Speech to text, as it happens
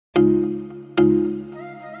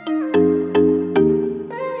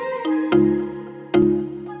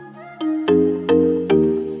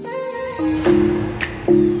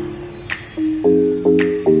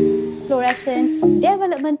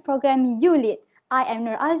program ULEAD. I am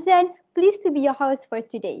Nur Azan, pleased to be your host for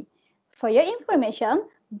today. For your information,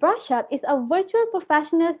 Brush Up is a virtual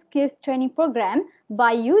professional skills training program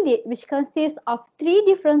by ULEAD which consists of 3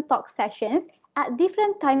 different talk sessions at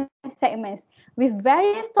different time segments with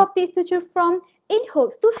various topics to choose from in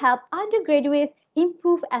hopes to help undergraduates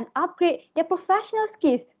improve and upgrade their professional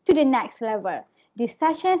skills to the next level. These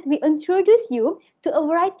sessions will introduce you to a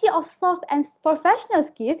variety of soft and professional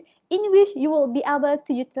skills in which you will be able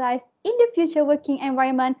to utilize in the future working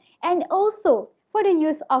environment and also for the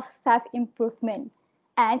use of self-improvement.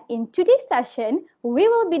 And in today's session, we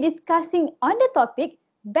will be discussing on the topic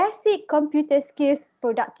Basic Computer Skills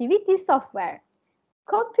Productivity Software.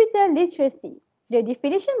 Computer literacy, the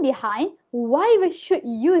definition behind why we should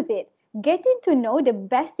use it, getting to know the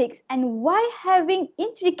basics and why having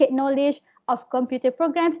intricate knowledge of computer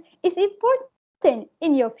programs is important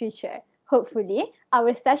in your future. Hopefully,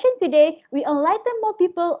 our session today will enlighten more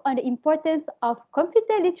people on the importance of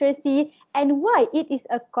computer literacy and why it is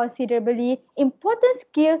a considerably important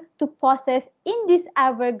skill to possess in this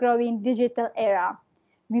ever-growing digital era.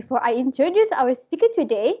 Before I introduce our speaker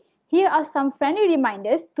today, here are some friendly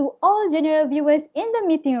reminders to all general viewers in the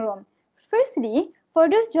meeting room. Firstly, for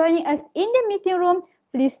those joining us in the meeting room,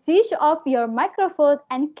 please switch off your microphone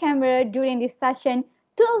and camera during this session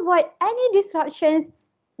to avoid any disruptions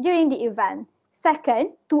during the event. Second,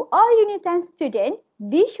 to all UNITEN students,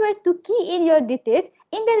 be sure to key in your details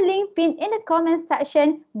in the link pinned in the comment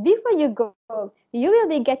section before you go. You will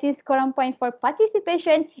be getting score point for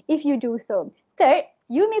participation if you do so. Third,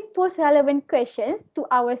 you may post relevant questions to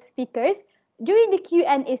our speakers during the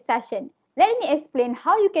Q&A session. Let me explain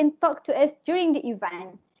how you can talk to us during the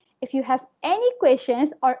event. If you have any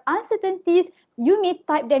questions or uncertainties, you may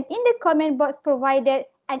type them in the comment box provided,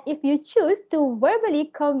 and if you choose to verbally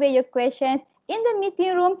convey your questions in the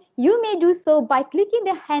meeting room, you may do so by clicking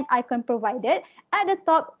the hand icon provided at the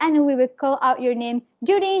top, and we will call out your name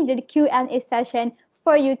during the Q&A session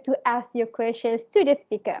for you to ask your questions to the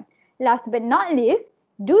speaker. Last but not least,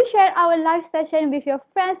 do share our live session with your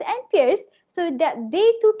friends and peers so that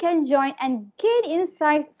they too can join and gain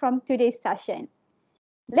insights from today's session.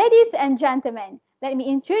 Ladies and gentlemen, let me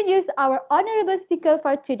introduce our honorable speaker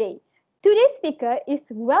for today. Today's speaker is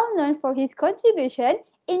well known for his contribution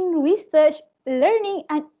in research, learning,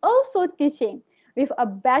 and also teaching. With a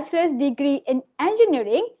bachelor's degree in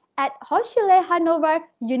engineering at Hochschule Hannover,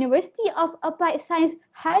 University of Applied Science,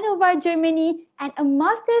 Hanover, Germany, and a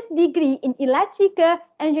master's degree in electrical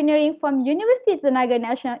engineering from University Tenaga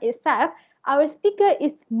Nasional itself, our speaker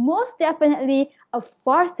is most definitely a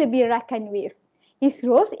force to be reckoned with. His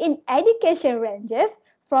roles in education ranges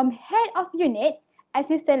from head of unit,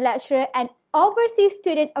 assistant lecturer, and overseas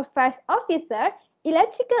student affairs officer,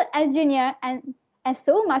 electrical engineer, and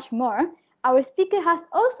so much more. Our speaker has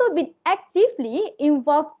also been actively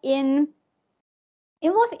involved in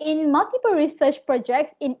multiple research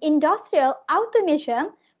projects in industrial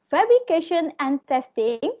automation, fabrication and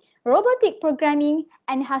testing, robotic programming,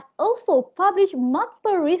 and has also published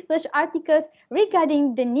multiple research articles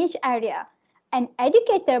regarding the niche area. An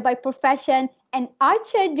educator by profession and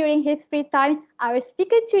archer during his free time, our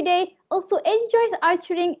speaker today also enjoys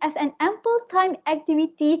archery as an ample time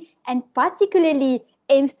activity and particularly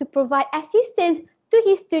aims to provide assistance to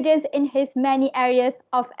his students in his many areas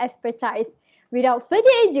of expertise. Without further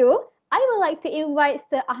ado, I would like to invite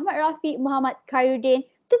Sir Ahmad Rafiq Muhammad Khairuddin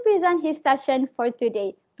to present his session for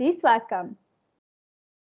today. Please welcome.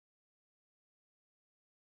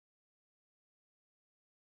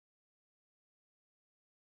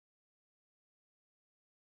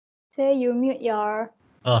 Sir, you mute your...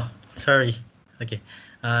 Oh, sorry. Okay.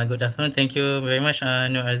 Good afternoon. Thank you very much,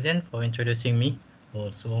 Nur Azin, for introducing me. Oh,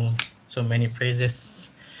 so many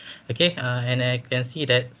praises. Okay, and I can see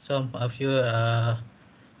that some of you are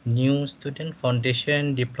new student,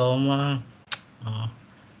 foundation, diploma.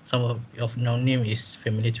 Some of your name is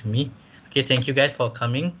familiar to me. Okay, thank you guys for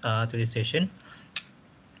coming to this session.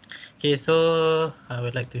 Okay, so I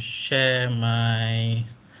would like to share my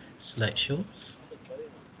slideshow.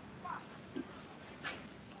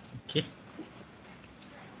 Okay.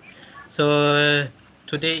 So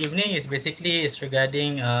today evening is basically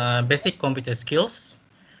regarding basic computer skills.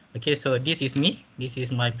 Okay, so this is me. This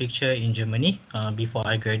is my picture in Germany before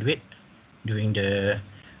I graduate during the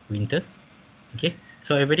winter. Okay,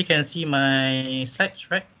 so everybody can see my slides,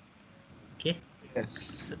 right? Okay.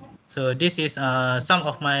 Yes. So this is some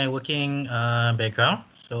of my working background.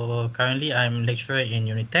 So currently I'm lecturer in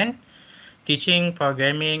UNITEN, teaching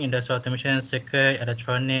programming, industrial automation, circuit,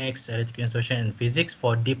 electronics, electrical installation, and physics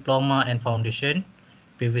for diploma and foundation.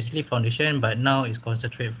 Previously foundation, but now it's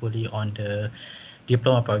concentrated fully on the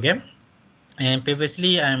diploma program. And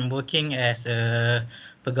previously, I'm working as a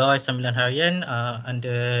pegawai sambilan harian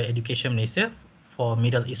under Education Malaysia for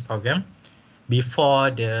Middle East program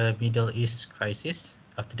before the Middle East crisis.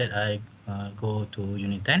 After that, I go to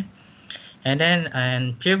UNITEN.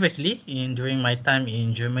 And previously, during my time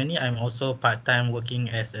in Germany, I'm also part-time working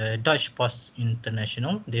as a Deutsche Post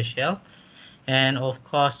International, DHL, and of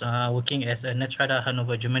course, working as a Netrada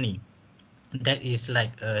Hanover, Germany. That is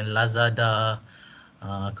like a Lazada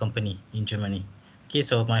company in Germany. Okay,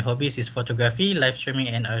 so my hobbies is photography, live streaming,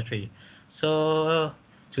 and archery. So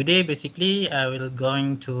today, basically, I will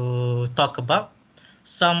going to talk about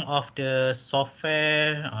some of the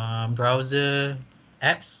software browser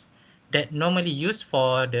apps that normally used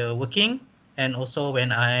for the working and also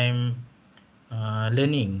when I'm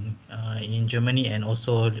learning in Germany and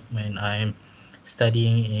also when I'm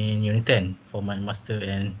studying in UNITEN for my master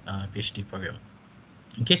and PhD program.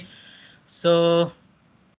 Okay, so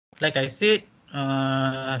like I said,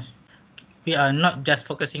 we are not just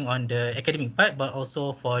focusing on the academic part, but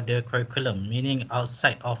also for the curriculum, meaning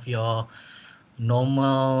outside of your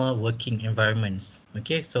normal working environments.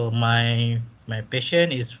 Okay, so my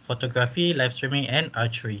passion is photography, live streaming, and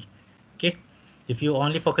archery. Okay, if you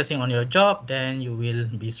only focusing on your job, then you will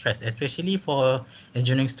be stressed, especially for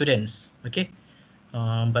engineering students. Okay,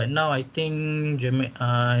 but now I think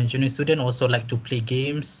engineering students also like to play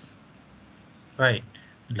games, right?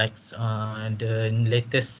 Like the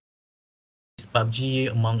latest PUBG,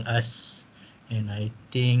 Among Us, and I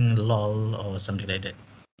think LOL or something like that.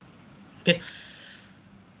 Okay,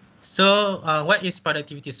 so what is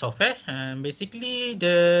productivity software? Basically,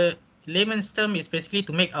 the layman's term is basically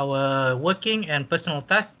to make our working and personal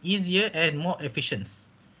tasks easier and more efficient.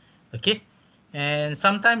 Okay, and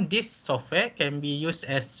sometimes this software can be used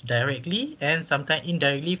as directly and sometimes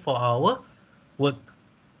indirectly for our work.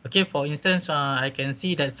 Okay, for instance, I can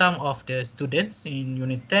see that some of the students in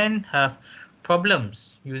Unit 10 have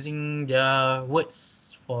problems using their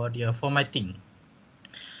words for their formatting.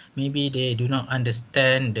 Maybe they do not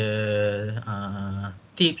understand the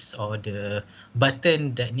tips or the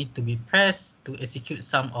button that need to be pressed to execute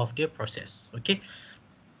some of the process. Okay,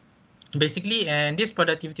 basically, and this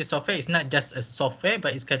productivity software is not just a software,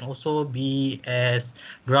 but it can also be as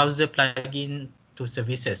browser plugin to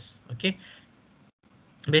services. Okay,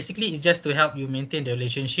 basically it's just to help you maintain the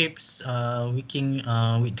relationships working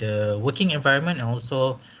with the working environment and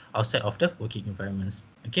also outside of the working environments.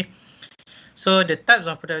 Okay, so the types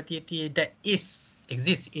of productivity that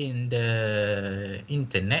exists in the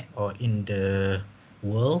internet or in the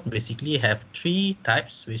world basically have three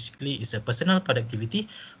types. Basically, it's a personal productivity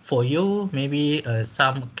for you, maybe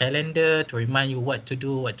some calendar to remind you what to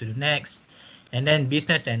do next, and then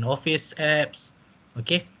business and office apps.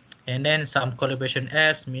 Okay, and then some collaboration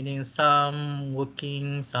apps, meaning some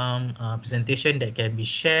working, some presentation that can be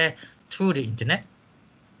shared through the internet.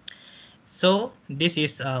 So this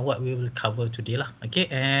is what we will cover today lah. Okay,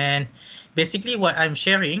 and basically what I'm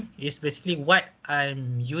sharing is basically what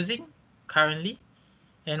I'm using currently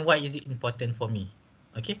and why is it important for me.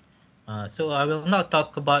 Okay, so I will not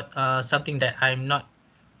talk about something that I'm not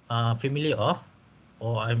familiar of,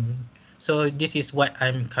 or so this is what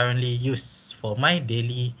I'm currently use for my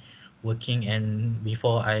daily working and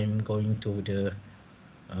before I'm going to the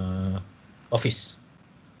uh, office.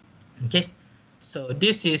 Okay, so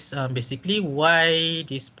this is basically why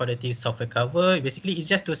this productivity software cover. Basically, it's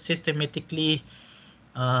just to systematic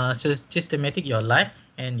your life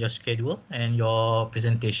and your schedule and your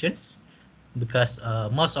presentations, because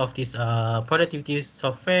most of this productivity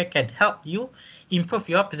software can help you improve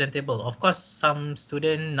your presentable. Of course, some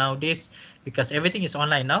student nowadays, because everything is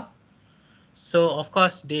online now, so of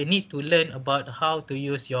course they need to learn about how to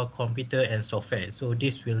use your computer and software. So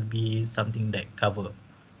this will be something that cover.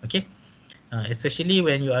 Okay, especially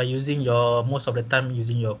when you are using your most of the time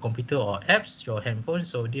using your computer or apps, your handphone.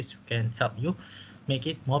 So this can help you make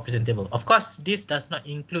it more presentable. Of course, this does not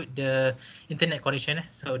include the internet connection.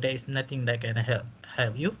 So there is nothing that can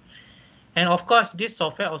help you. And of course, this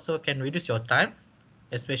software also can reduce your time,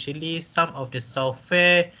 especially some of the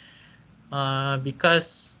software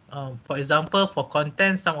because for example, for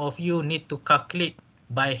content, some of you need to calculate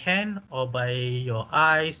by hand or by your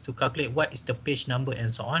eyes to calculate what is the page number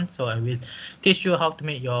and so on. So I will teach you how to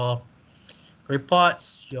make your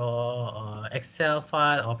reports, your Excel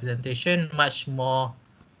file or presentation much more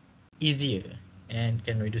easier and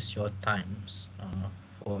can reduce your times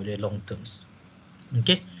for the long terms.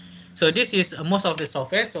 Okay, so this is most of the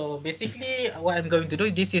software. So basically what I'm going to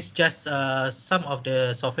do, this is just some of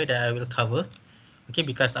the software that I will cover. Okay,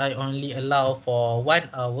 because I only allow for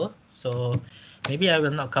 1 hour, so maybe I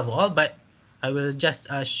will not cover all, but I will just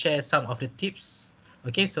share some of the tips.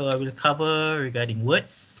 Okay, so I will cover regarding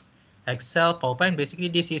words, Excel, PowerPoint. Basically,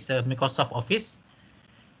 this is a Microsoft Office,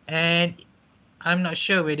 and I'm not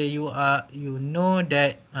sure whether you know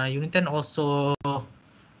that UNITEN also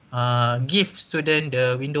give student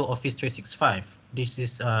the Windows Office 365. This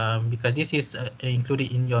is because this is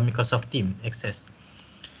included in your Microsoft team access.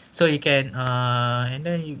 So you can and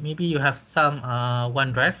then maybe you have some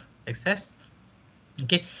OneDrive access.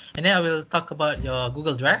 Okay, and then I will talk about your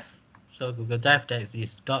Google Drive. So Google Drive, that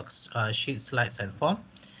is docs, sheets, slides, and form.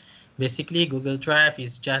 Basically, Google Drive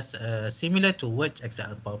is just similar to Word,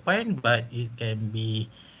 Excel, and PowerPoint, but it can be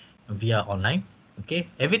via online. Okay,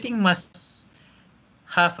 everything must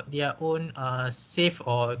have their own safe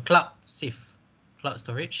or cloud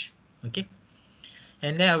storage. Okay,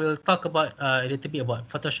 and then I will talk about a little bit about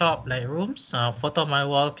Photoshop, Lightrooms, photo my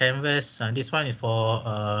wall, canvas. This one is for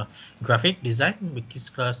graphic design,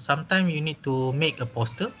 because sometimes you need to make a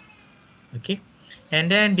poster. Okay, and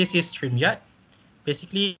then this is StreamYard.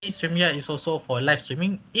 Basically, StreamYard is also for live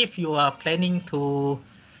streaming. If you are planning to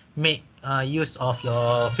make use of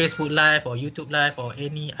your Facebook Live or YouTube Live or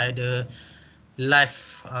any other live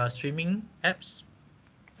streaming apps.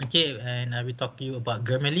 Okay, and I will talk to you about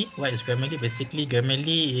Grammarly. What is Grammarly? Basically,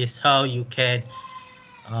 Grammarly is how you can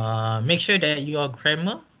make sure that your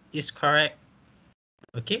grammar is correct.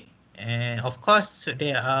 Okay, and of course,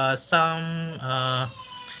 there are some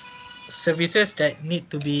services that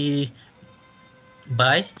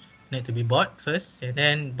buy, need to be bought first, and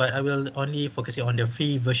then but I will only focusing on the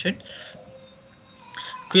free version.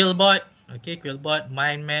 Quillbot, okay, Quillbot,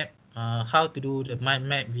 mind map, how to do the mind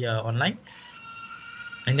map via online.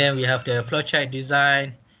 And then we have the flowchart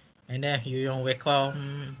design, and then you use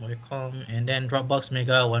Wacom, and then Dropbox,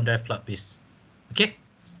 Mega, OneDrive, Cloudbeast. Okay,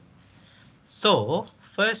 so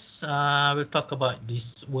first we'll talk about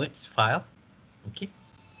this words file. Okay,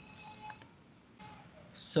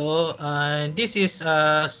 so this is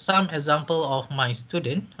some example of my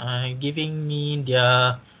student giving me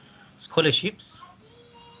their scholarships.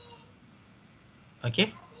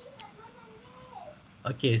 Okay,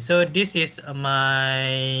 okay, so this is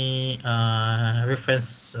my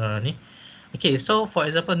reference ni. Okay, so for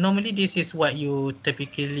example, normally this is what you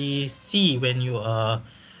typically see when you are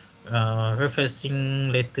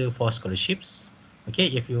referencing letter for scholarships.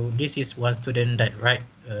 Okay, if you this is one student that write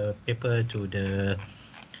a paper to the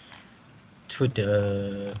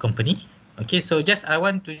company. Okay, so just I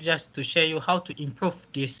want to just to share you how to improve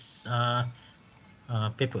this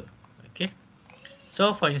paper. Okay,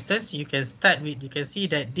 so for instance, you can start with, you can see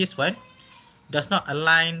that this one does not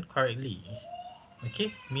align correctly.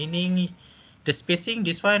 Okay, meaning the spacing,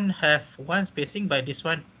 this one have one spacing, but this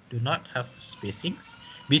one do not have spacings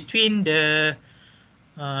between the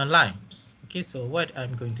lines. Okay, so what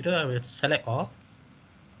I'm going to do, I will select all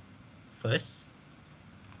first.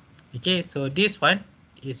 Okay, so this one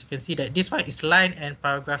is, you can see that this one is line and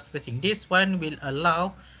paragraph spacing. This one will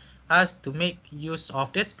allow us to make use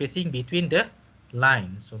of the spacing between the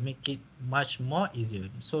lines, so make it much more easier.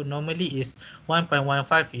 So normally is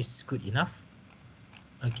 1.15 is good enough.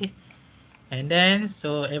 Okay, and then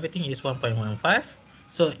so everything is 1.15.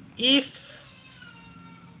 So if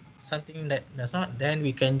something that does not, then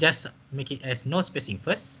we can just make it as no spacing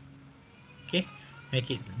first. Okay,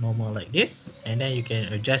 make it normal like this, and then you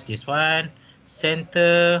can adjust this one,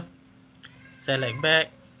 center, select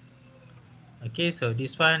back. Okay, so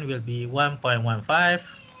this one will be 1.15.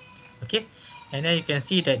 Okay, and then you can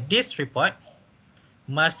see that this report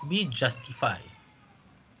must be justified.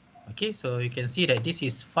 Okay, so you can see that this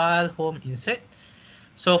is file, home, insert.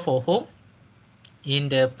 So for home, in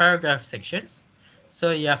the paragraph sections,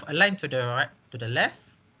 so you have align to the right, to the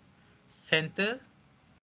left, center,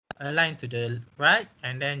 align to the right,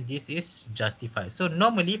 and then this is justified. So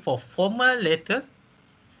normally for formal letter,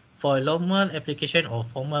 for normal application or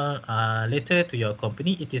formal letter to your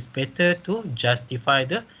company, it is better to justify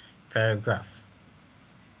the paragraph.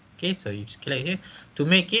 Okay, so you click here to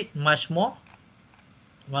make it much more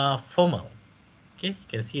formal. Okay, you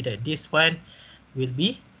can see that this one will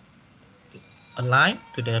be aligned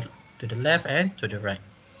to the left and to the right,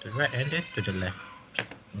 and then to the left.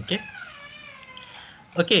 Okay,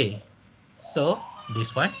 okay, so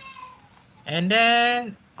this one, and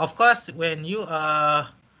then of course when you are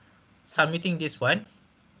submitting this one,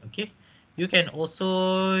 okay, you can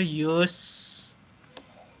also use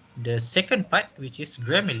the second part, which is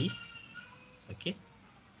Grammarly. Okay,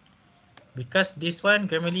 because this one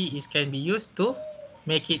Grammarly is can be used to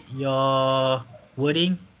make it your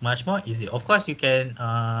wording much more easy. Of course you can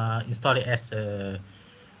install it as a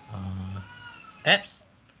apps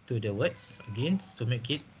to the words again to make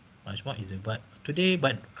it much more easier. But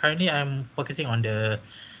currently I'm focusing on the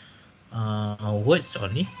words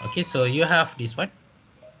only. Okay, so you have this one,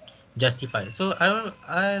 justify. So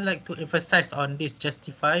I like to emphasize on this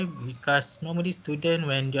justify, because normally student,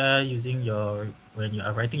 when you are using your, when you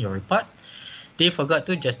are writing your report, they forgot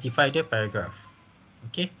to justify the paragraph.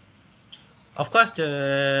 Okay, of course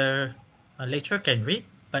the lecturer can read,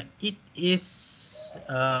 but it is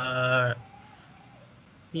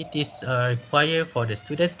required for the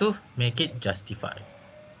student to make it justify.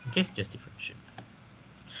 Okay, justification.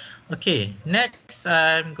 Okay, next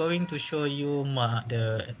I'm going to show you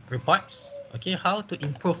the reports. Okay, how to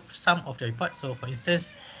improve some of the reports. So for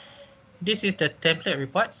instance, this is the template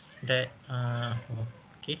reports that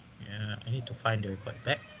okay, I need to find the report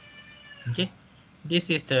back. Okay, this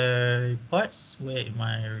is the reports. Where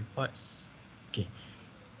my reports? Okay,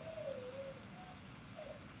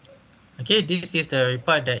 okay, this is the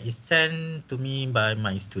report that is sent to me by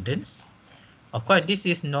my students. Of course, this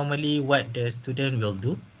is normally what the student will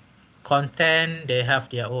do. Content, they have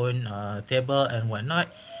their own table and whatnot.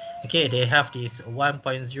 Okay, they have this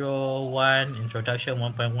 1.01 introduction,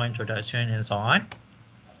 1.1 introduction, and so on.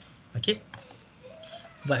 Okay,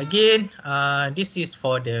 but again, this is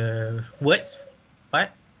for the words part.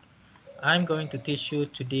 I'm going to teach you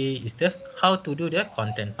today is the how to do the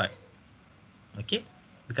content part. Okay,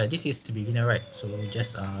 because this is beginner, right? So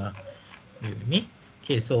just wait with me.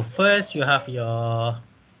 Okay, so first you have your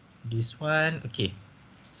this one. Okay,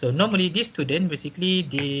 so normally this student basically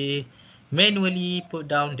they manually put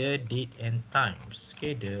down the date and times.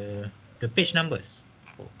 Okay, the page numbers.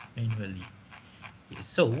 Oh, manually. Okay,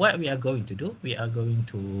 so what we are going to do, we are going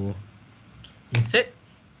to insert,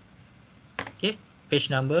 okay, page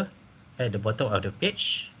number at the bottom of the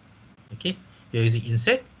page. Okay, you're using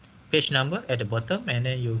insert page number at the bottom, and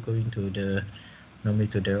then you're going to the normally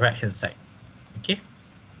to the right hand side. Okay,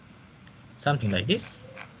 something like this.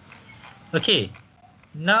 Okay,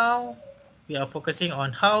 now we are focusing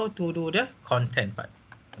on how to do the content part.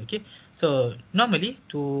 Okay, so normally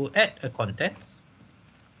to add a content,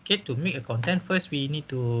 okay, to make a content, first we need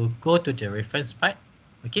to go to the reference part.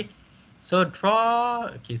 Okay, so draw.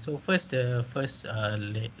 Okay, so first the first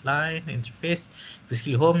line interface,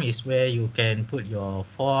 basically home is where you can put your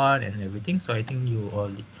font and everything. So I think you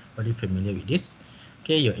already familiar with this.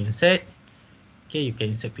 Okay, your insert. Okay, you can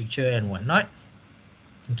insert picture and whatnot.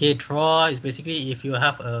 Okay, draw is basically if you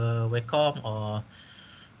have a webcam or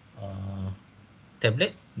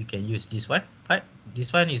tablet, you can use this one. But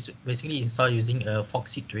this one is basically installed using a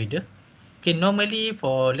Foxit reader. Okay, normally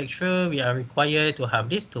for lecture, we are required to have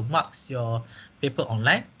this to mark your paper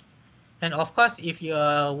online. And of course, if you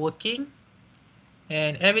are working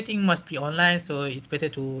and everything must be online, so it's better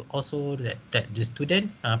to also that the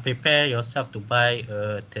student prepare yourself to buy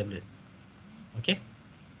a tablet. Okay.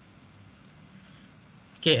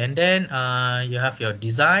 Okay, and then you have your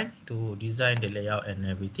design to design the layout and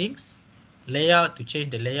everything. Layout, to change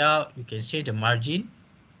the layout, you can change the margin.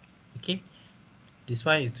 Okay, this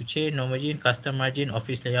one is to change no margin, custom margin,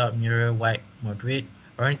 office layout, mirror, white, moderate.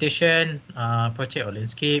 Orientation, portrait or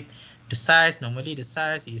landscape. The size, normally the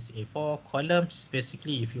size is A4 columns.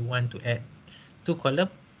 Basically, if you want to add 2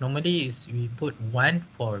 columns, normally is we put 1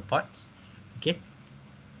 for reports. Okay,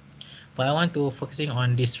 but I want to focusing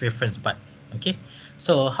on this reference part. Okay,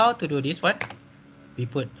 so how to do this one? We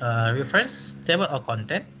put reference, table or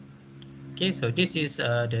content. Okay, so this is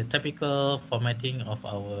the typical formatting of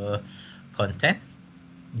our content.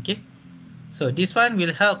 Okay, so this one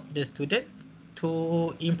will help the student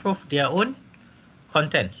to improve their own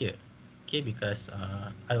content here. Okay, because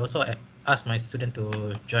I also asked my student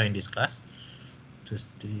to join this class, to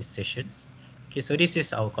these sessions. Okay, so this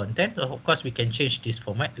is our content. Of course, we can change this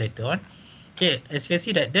format later on. Okay, as you can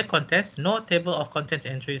see that the contents, no table of content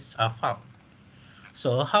entries are found.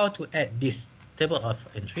 So how to add this table of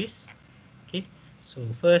entries? Okay, so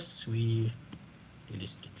first we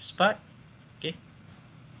delete this part. Okay,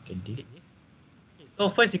 you can delete this. Okay, so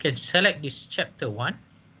first you can select this chapter 1.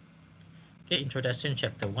 Okay, introduction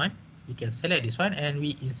chapter 1. You can select this one and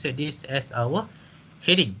we insert this as our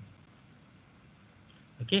heading.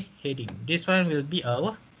 Okay, heading. This one will be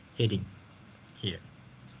our heading here.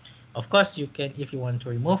 Of course, you can, if you want to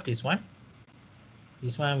remove this one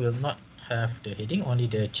will not have the heading, only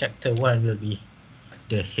the chapter 1 will be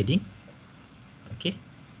the heading. Okay,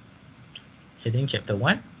 heading chapter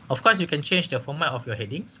 1. Of course, you can change the format of your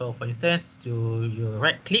heading. So for instance, you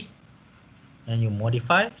right click and you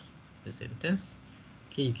modify the sentence.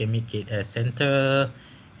 Okay, you can make it a center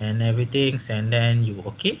and everything, and then you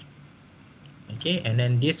okay. Okay, and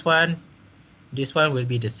then this one will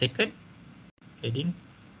be the second heading.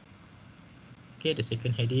 Okay, the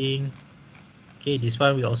second heading. Okay, this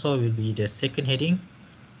one will also will be the second heading.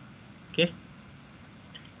 Okay,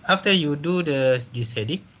 after you do this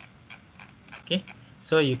heading, okay,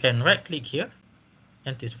 so you can right click here,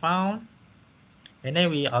 enter is found, and then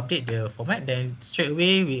we update the format. Then straight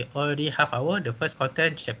away we already have our the first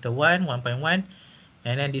content, chapter 1 1.1,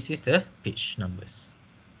 and then this is the page numbers.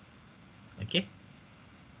 Okay,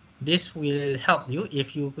 this will help you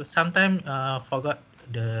if you sometime forgot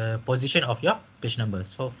the position of your page number.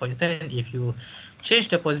 So for instance, if you change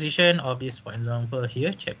the position of this, for example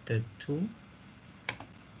here, chapter 2,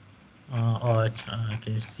 or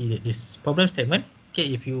can you see that this problem statement?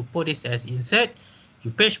 Okay, if you put this as insert,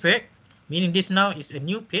 you page break, meaning this now is a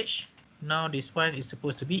new page. Now this one is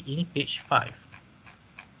supposed to be in page 5.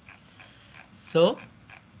 So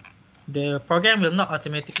the program will not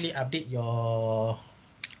automatically update your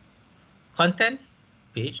content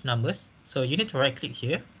page numbers. So you need to right click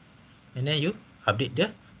here, and then you update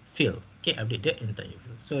the field. Okay, update the entire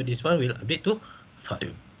field. So this one will update to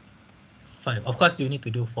 5. Of course, you need to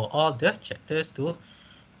do for all the chapters to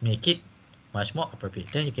make it much more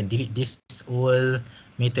appropriate. Then you can delete this old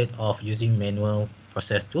method of using manual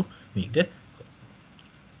process to make the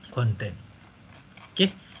content.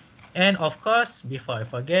 Okay, and of course, before I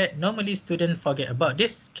forget, normally students forget about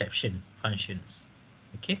this caption functions.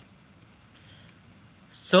 Okay,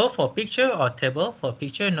 so for picture or table, for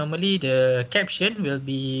picture, normally the caption will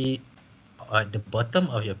be at the bottom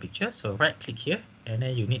of your picture. So right click here, and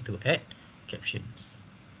then you need to add captions.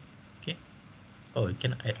 Okay, oh, you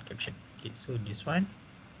can add caption. Okay, so this one,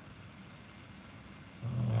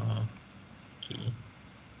 okay,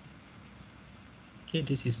 okay,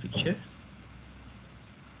 this is picture.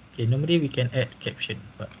 Okay, normally we can add caption,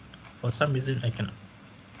 but for some reason I cannot.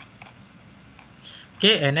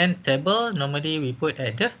 Okay, and then table, normally we put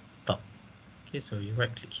at the top. Okay, so you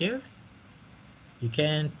right click here. You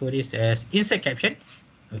can put this as insert captions.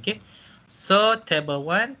 Okay, so table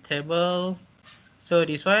 1, table, so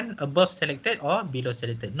this one above selected or below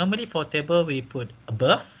selected. Normally for table we put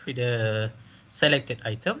above the selected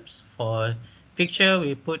items. For picture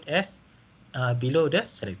we put as below the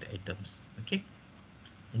selected items. Okay,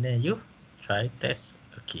 and then you try test.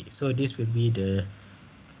 Okay, so this will be the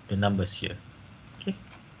numbers here. Okay,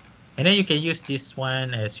 and then you can use this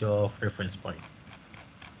one as your reference point.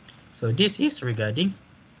 So this is regarding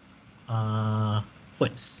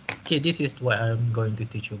words. Okay, this is what I'm going to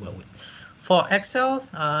teach you about words. For Excel,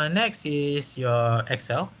 next is your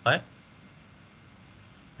Excel part.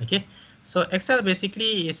 Okay, so Excel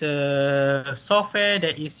basically is a software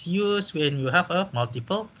that is used when you have a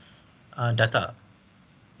multiple data.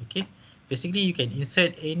 Okay, basically you can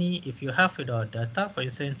insert any, if you have your data, for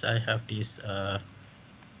instance, I have this,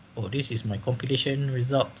 oh, this is my compilation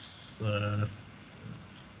results.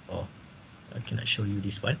 Oh, I cannot show you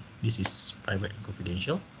this one. This is private and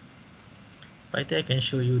confidential. But I can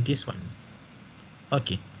show you this one.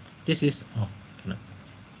 Okay, this is, oh, cannot.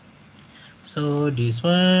 So this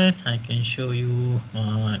one I can show you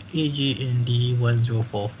AGND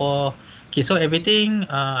 1044. Okay, so everything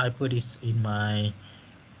I put this in my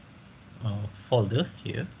folder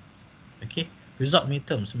here. Okay, result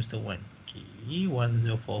midterm semester 1. Okay,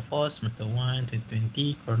 1044 semester 1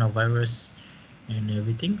 2020 coronavirus and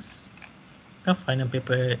everything's. Final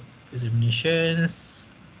paper examinations.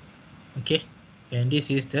 Okay, and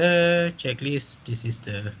this is the checklist. This is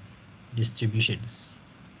the distributions.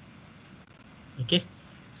 Okay,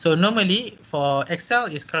 so normally for Excel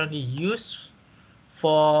is currently used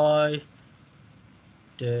for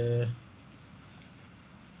the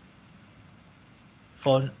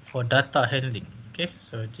for data handling. Okay,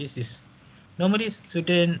 so this is normally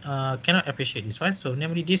student cannot appreciate this one. So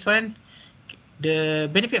normally this one, the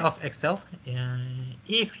benefit of Excel,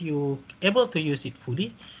 if you able to use it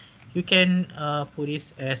fully, you can put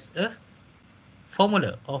this as a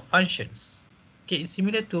formula or functions. Okay, it's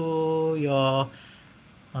similar to your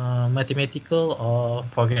mathematical or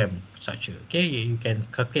program structure. Okay, you can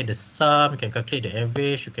calculate the sum, you can calculate the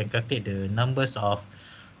average, you can calculate the numbers of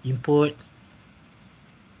inputs.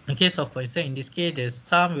 Okay, so for instance, in this case, the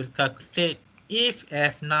sum will calculate if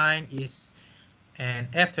F9 is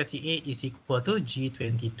and F38 is equal to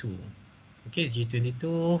G22. Okay,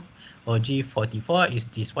 G22 or G44 is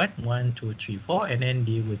this one, 1, 2, 3, 4, and then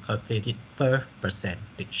they will calculate it per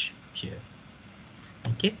percentage here.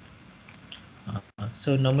 Okay,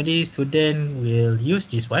 so normally student will use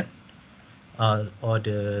this one, or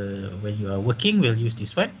when you are working will use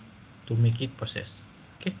this one to make it process.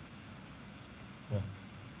 Okay, oh,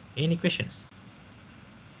 any questions?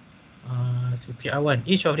 to PR1,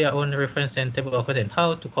 each of their own reference and table of content.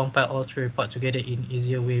 How to compile all three reports together in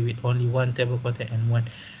easier way with only one table of content and one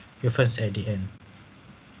reference at the end.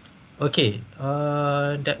 Okay,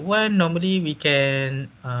 that one normally we can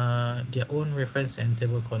their own reference and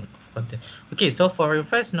table of content. Okay, so for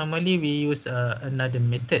reference normally we use another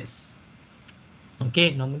methods.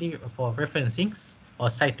 Okay, normally for referencing or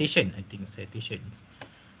citation, I think citations.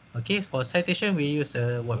 Okay, for citation we use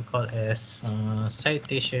what we call as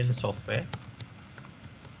citation software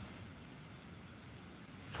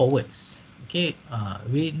for words. Okay,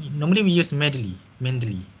 we normally we use Mendeley.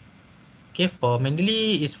 Okay, for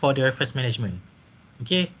Mendeley is for the reference management.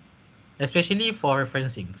 Okay, especially for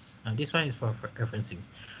referencing. This one is for referencing.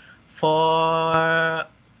 For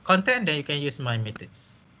content, then you can use my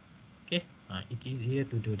methods. Okay, it is easier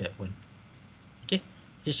to do that one. Okay,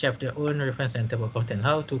 each have their own reference and table content.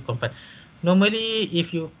 How to compile? Normally,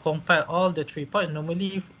 if you compile all the 3 parts,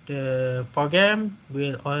 normally the program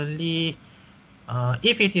will only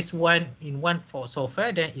if it is in one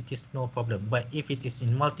software, then it is no problem. But if it is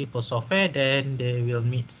in multiple software, then they will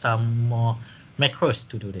need some more macros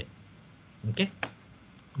to do that. Okay.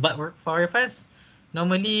 But for reference,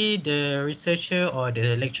 normally the researcher or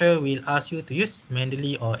the lecturer will ask you to use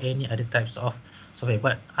Mendeley or any other types of software.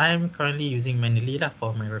 But I'm currently using Mendeley lah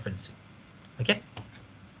for my reference. Okay.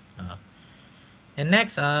 And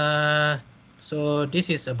next, so this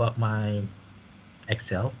is about my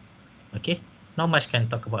Excel. Okay, not much can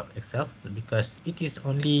talk about Excel because it is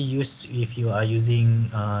only used if you are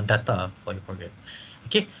using data for your program.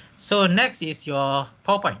 Okay, so next is your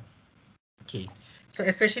PowerPoint. Okay, so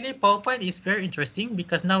especially PowerPoint is very interesting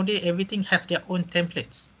because nowadays everything have their own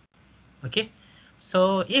templates. Okay,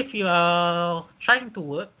 so if you are trying to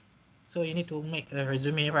work, so you need to make a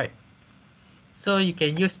resume, right? So you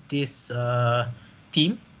can use this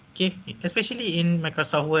theme. Okay, especially in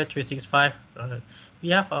Microsoft Word 365, we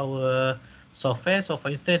have our software. So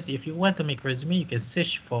for instance, if you want to make resume, you can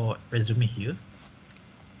search for resume here.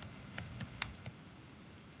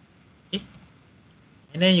 Okay.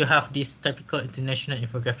 And then you have this typical international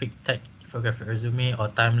infographic type infographic resume or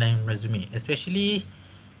timeline resume, especially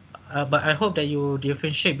but I hope that you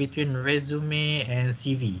differentiate between resume and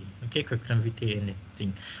CV. Okay, curriculum vitae and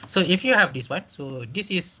everything. So if you have this one, so this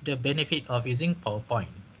is the benefit of using PowerPoint.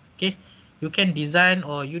 Okay, you can design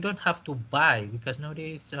or you don't have to buy because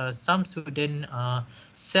nowadays some students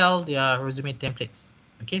sell their resume templates.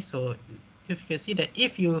 Okay, so if you can see that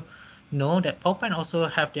if you know that PowerPoint also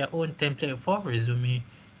have their own template for resume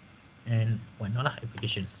and whatnot lah,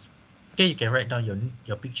 applications. Okay, you can write down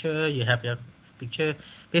your picture. You have your picture.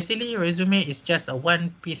 Basically, resume is just a one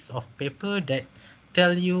piece of paper that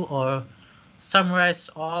tell you or summarize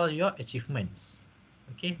all your achievements.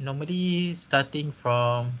 Okay, normally starting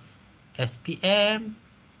from SPM.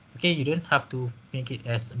 Okay, you don't have to make it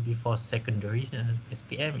as before secondary.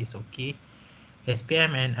 SPM is okay.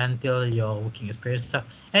 SPM and until your working experience stuff.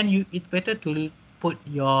 And it's better to put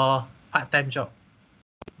your part-time job.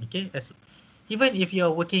 Okay, as even if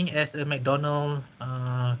you're working as a McDonald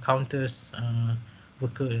counters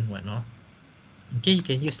worker and whatnot, okay, you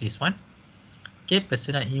can use this one. Okay,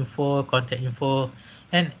 personal info, contact info,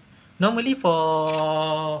 and normally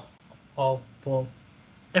for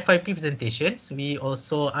FYP presentations, we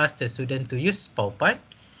also ask the student to use PowerPoint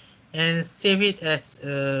and save it as,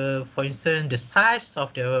 for instance, the size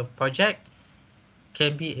of the project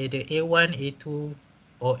can be either A1, A2,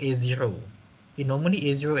 or A0. Normally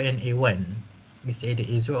A0 and A1 is either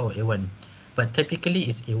A0 or A1, but typically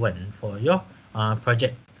it's A1 for your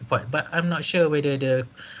project report. But I'm not sure whether the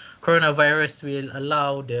coronavirus will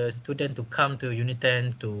allow the student to come to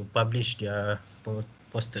UNITEN to publish their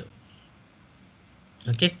poster.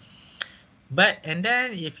 Okay, but and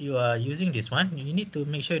then if you are using this one, you need to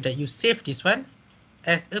make sure that you save this one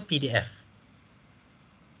as a PDF.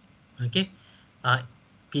 Okay,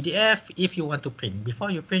 PDF if you want to print. Before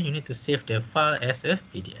you print, you need to save the file as a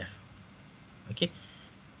PDF. Okay.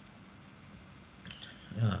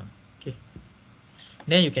 Okay.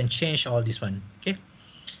 Then you can change all this one. Okay.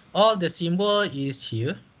 All the symbol is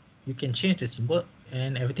here. You can change the symbol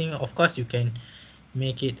and everything. Of course, you can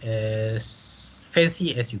make it as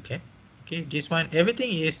fancy as you can. Okay. This one,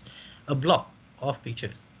 everything is a block of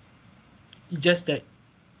pictures. Just that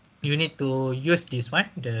you need to use this one,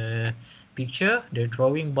 the picture, the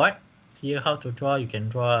drawing board. Here how to draw. You can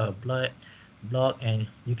draw a block and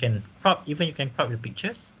you can crop, even you can crop the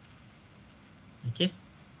pictures. Okay,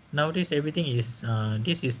 nowadays everything is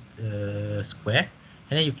this is square,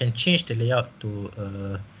 and then you can change the layout to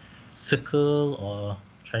a circle or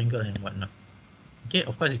triangle and whatnot. Okay,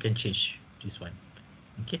 of course you can change this one.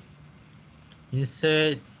 Okay,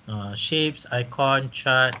 insert shapes, icon,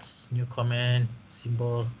 charts, new comment,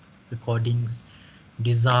 symbol, recordings,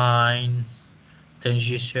 designs,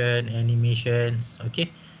 transition, animations.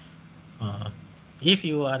 Okay. If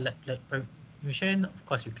you are like permission, of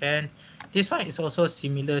course you can. This one is also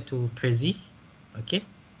similar to Prezi. Okay.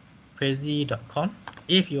 Prezi.com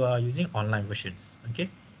if you are using online versions. Okay.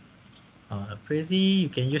 Prezi, you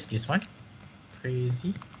can use this one.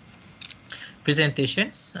 Prezi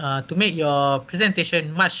presentations to make your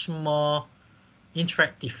presentation much more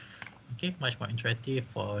interactive. Okay, much more interactive.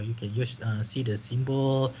 For you can use see the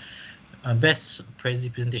symbol, best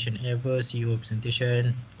presentation ever, CEO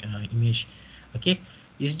presentation, image. Okay,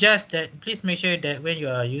 it's just that please make sure that when you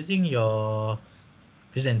are using your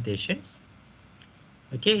presentations,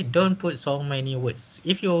 okay, don't put so many words.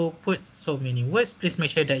 If you put so many words, please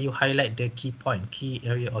make sure that you highlight the key point, key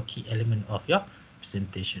area, or key element of your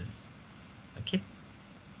presentations. Okay.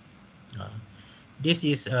 uh, this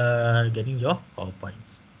is getting your PowerPoint.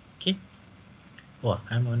 Okay. Oh,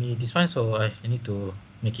 I'm only this one, so I need to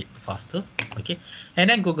make it faster. Okay. And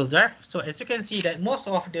then Google Drive. So as you can see that most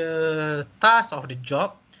of the tasks of the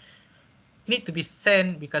job need to be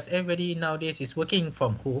sent because everybody nowadays is working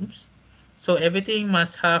from homes. So everything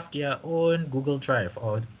must have their own Google Drive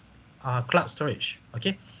or cloud storage.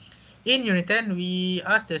 Okay. In UNITEN, we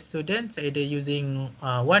ask the students either using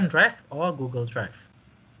OneDrive or Google Drive.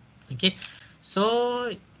 Okay.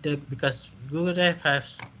 So because Google Drive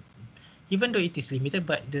has, even though it is limited,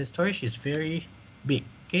 but the storage is very big.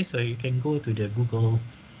 Okay, so you can go to the Google,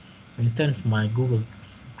 for instance, my Google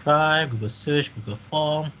Drive, Google Search, Google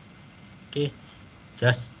Form. Okay,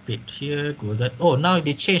 just put here, Google Drive. Oh, now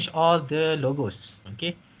they changed all the logos.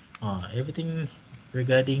 Okay, everything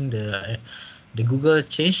regarding the Google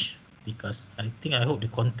change, because I hope the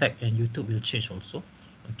contact and YouTube will change also.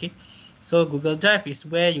 Okay, so Google Drive is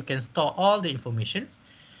where you can store all the informations.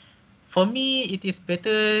 For me, it is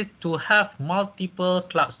better to have multiple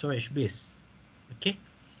cloud storage base. Okay,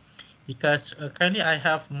 because currently I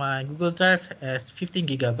have my Google Drive as 15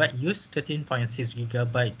 gigabyte use, 13.6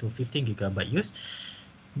 gigabyte to 15 gigabyte use.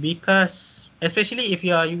 Because especially if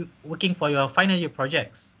you are working for your final year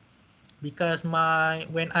projects, because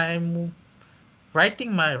when I'm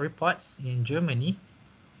writing my reports in Germany,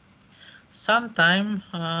 sometime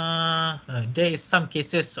there is some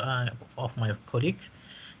cases of my colleague,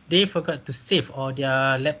 they forgot to save or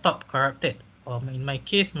their laptop corrupted. Or in my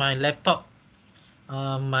case, my laptop,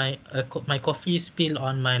 my coffee spill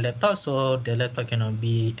on my laptop, so the laptop cannot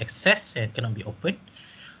be accessed and cannot be opened.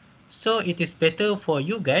 So it is better for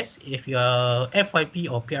you guys if you are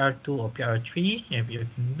FYP or PR2 or PR3, if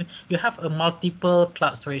you have a multiple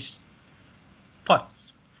cloud storage pod.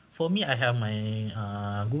 For me, I have my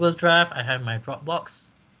Google Drive, I have my Dropbox.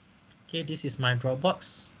 Okay, this is my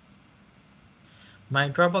Dropbox. My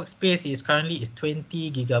Dropbox space is currently is 20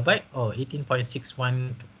 gigabyte or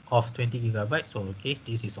 18.61 of 20 gigabyte. So okay,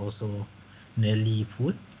 this is also nearly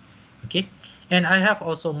full. Okay, and I have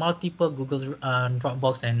also multiple Google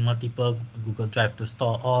Dropbox and multiple Google Drive to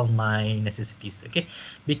store all my necessities. Okay,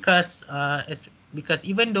 because because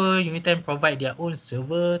even though Uniten provide their own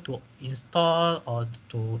server to install or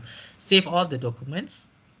to save all the documents,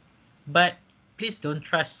 but please don't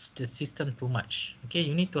trust the system too much. Okay,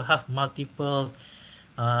 you need to have multiple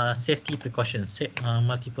safety precautions,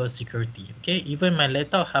 multiple security. Okay, even my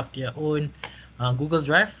laptop have their own Google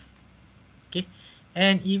Drive. Okay,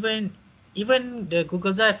 and even the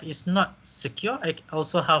Google Drive is not secure, I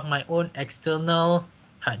also have my own external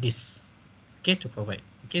hard disk. Okay, to provide.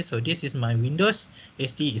 Okay, so this is my Windows.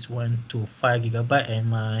 SD is 1 to 5 gigabyte and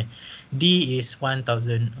my D is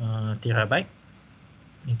 1000 terabyte.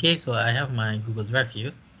 Okay, so I have my Google Drive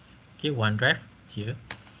here. Okay, OneDrive here.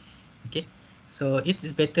 Okay, so it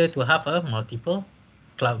is better to have a multiple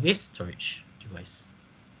cloud-based storage device.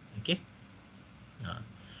 Okay, uh,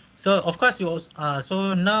 so of course you also,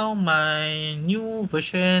 so now my new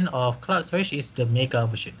version of cloud storage is the mega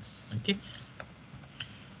versions. Okay,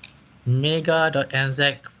 mega.nz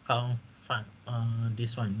account fund,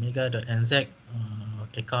 this one mega.nz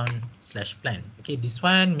account slash plan. Okay, this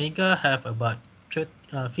one mega have about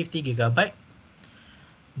 50 gigabyte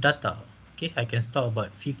data. Okay, I can store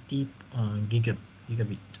about 50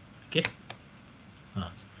 gigabit. Okay,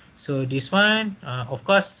 so this one, of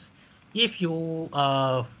course, if you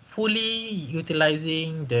are fully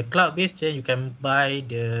utilizing the cloud base, then you can buy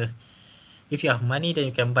the, if you have money, then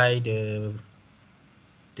you can buy the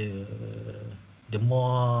the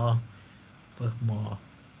more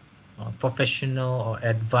professional or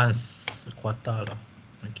advanced quota lah.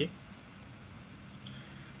 Okay.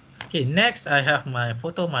 Okay, next I have my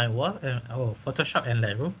photo my wall, Photoshop and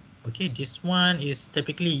Lightroom. Okay, this one is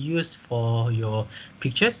typically used for your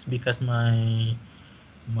pictures because my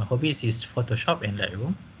hobbies is Photoshop and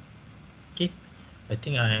Lightroom. Okay, I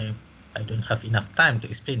think I don't have enough time to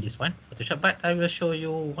explain this one Photoshop, but I will show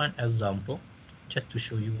you one example, just to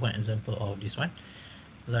show you one example of this one.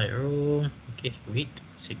 Lightroom. Okay, wait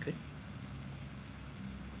a second.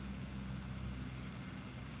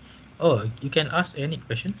 Oh, you can ask any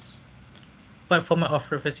questions. What format of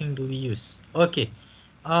referencing do we use? Okay.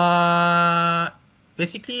 Uh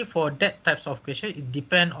Basically for that types of question, it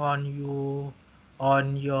depend on you,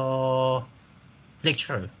 on your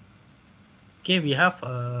lecturer. Okay, we have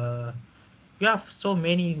so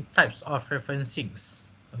many types of referencings.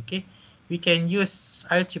 Okay, we can use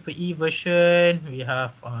IEEE version. We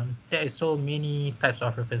have there is so many types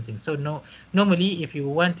of referencing. So no, normally if you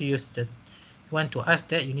want to use the want to ask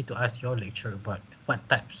that, you need to ask your lecturer about what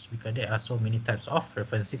types, because there are so many types of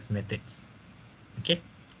referencing methods. Okay.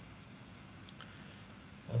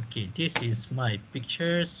 Okay, this is my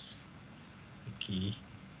pictures. Okay,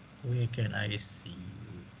 where can I see?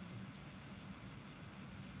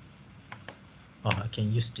 Oh, I can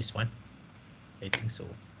use this one. I think so.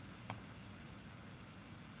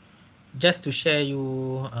 Just to share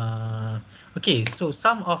you. Okay, so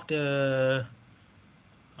some of the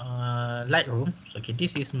Lightroom. So, okay,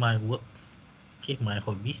 this is my work. Okay, my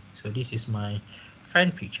hobby. So this is my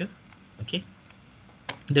friend picture. Okay,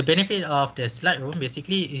 the benefit of the Lightroom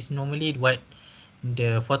basically is normally what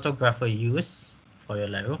the photographer use for your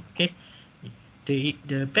Lightroom. Okay,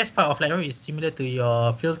 the best part of Lightroom is similar to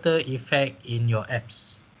your filter effect in your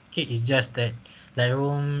apps. Okay, it's just that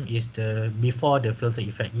Lightroom is the before the filter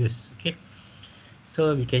effect use. Okay,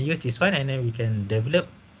 so we can use this one and then we can develop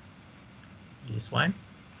this one.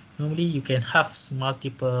 Normally you can have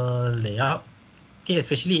multiple layout. Okay,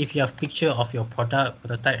 especially if you have picture of your product,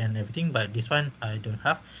 prototype and everything, but this one I don't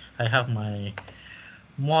have. I have my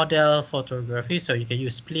model photography, so you can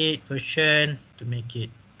use split version to make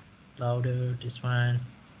it louder. This one,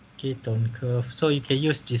 okay, tone curve. So you can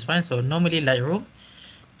use this one. So normally Lightroom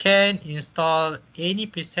can install any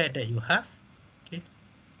preset that you have. Okay,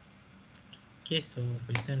 okay. So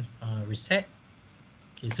for instance, reset.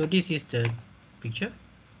 Okay, so this is the picture.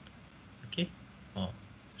 Okay, oh,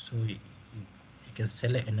 so you can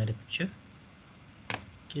select another picture.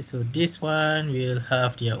 Okay, so this one will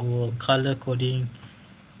have their own color coding.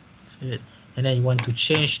 And then you want to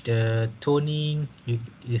change the toning,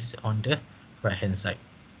 is on the right hand side.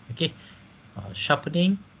 Okay,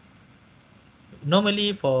 sharpening.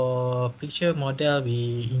 Normally for picture model,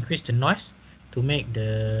 we increase the noise to make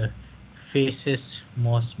the faces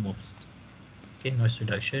more smooth. Okay, noise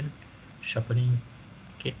reduction, sharpening.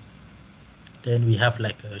 Okay, then we have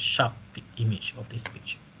like a sharp image of this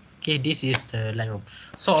picture. Okay, this is the Lightroom.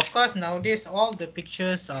 So of course nowadays all the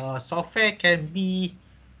pictures software can be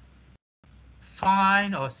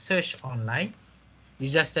find or search online.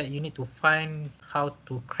 It's just that you need to find how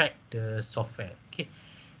to crack the software. Okay,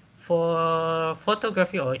 for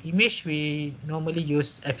photography or image, we normally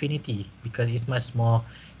use Affinity because it's much more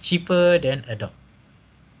cheaper than Adobe.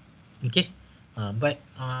 Okay, but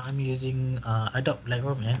I'm using Adobe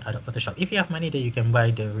Lightroom and Adobe Photoshop. If you have money, then you can buy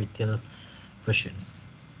the retail versions.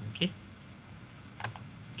 Okay.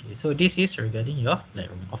 Okay, so this is regarding your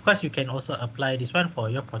Lightroom. Of course, you can also apply this one for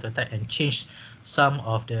your prototype and change some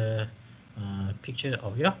of the picture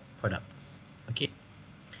of your products. Okay,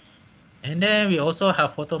 and then we also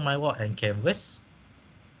have Photo My Wall and Canvas.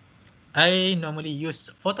 I normally use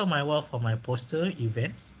Photo My Wall for my poster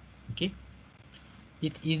events. Okay,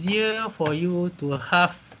 it's easier for you to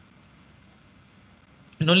have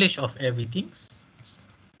knowledge of everything.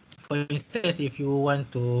 For instance, if you want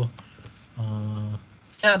to uh,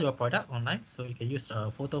 sell your product online, so you can use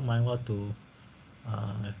Photo My Wall to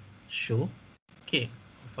show. Okay,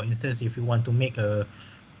 for instance, if you want to make a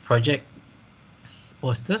project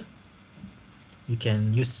poster, you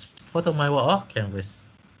can use Photo My Wall or Canvas.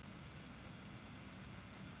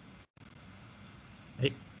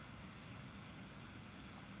 Right?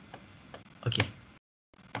 Okay,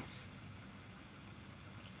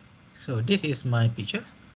 so this is my picture.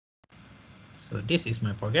 So this is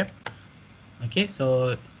my program. Okay,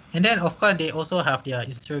 so and then of course they also have their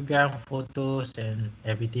Instagram photos and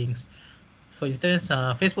everything. For instance,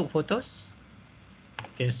 Facebook photos.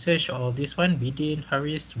 You can search all this one. Bidin,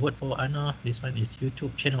 Haris, vote for Anna. This one is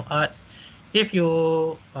YouTube channel arts. If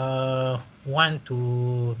you want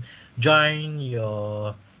to join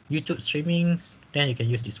your YouTube streamings, then you can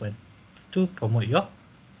use this one to promote your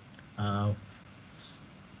uh,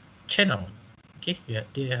 channel. Okay, yeah,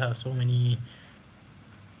 they have so many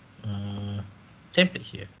uh, templates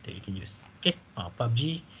here that you can use. Okay,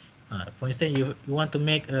 PUBG, For instance, you want to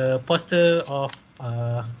make a poster of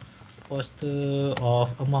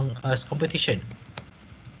Among Us competition.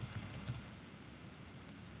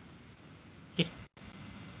 Okay,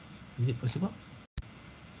 is it possible?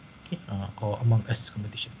 Okay, or Among Us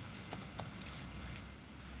competition.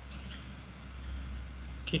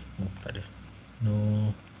 Okay, oh, tak ada.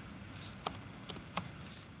 No,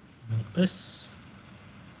 Among Us.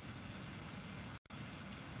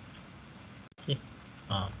 Okay,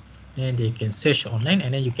 then they can search online,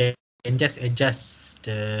 and then you can just adjust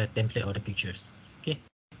the template or the pictures. Okay,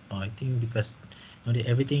 I think because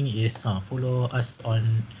everything is follow us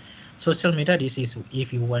on social media. This is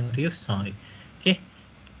if you want to use. Okay,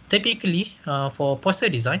 typically for poster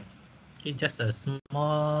design, okay, just a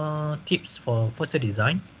small tips for poster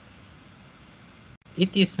design.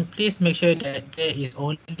 It is, please make sure that there is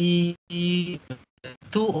only 2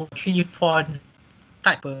 or 3 font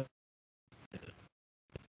type per.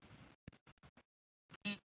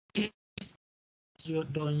 You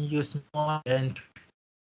don't use more than.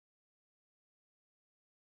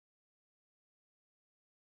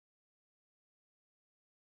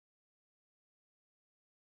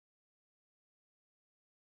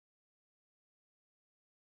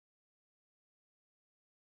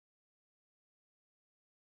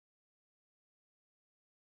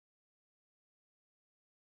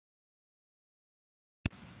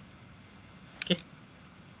 Okay,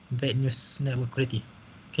 bad news network quality.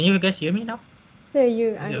 Can you guys hear me now? Sir,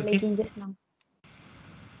 you Is are it okay? lagging just now.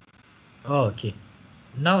 Oh, okay.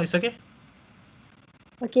 Now it's okay?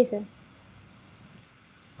 Okay, sir.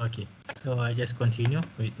 Okay, so I just continue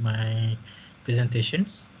with my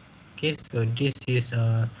presentations. Okay, so this is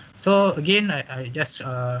so again I just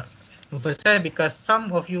emphasize, because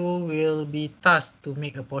some of you will be tasked to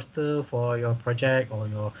make a poster for your project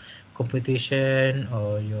or your competition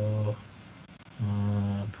or your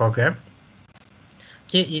program.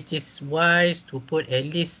 Okay, it is wise to put at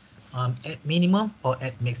least at minimum or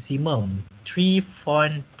at maximum 3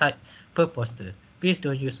 font type per poster. Please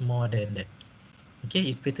don't use more than that.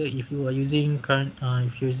 Okay, it's better if you are using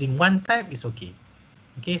if you're using one type, it's okay.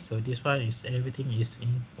 Okay, so this one is everything is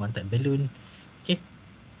in one type balloon. Okay,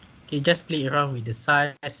 okay, just play around with the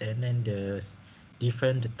size and then the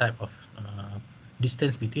different the type of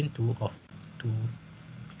distance between two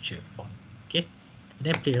picture font. Okay,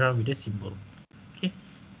 and then play around with the symbol. Okay,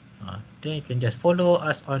 then you can just follow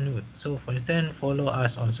us on. So for instance, follow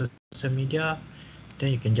us on social media.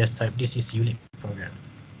 Then you can just type this is ULEAD program.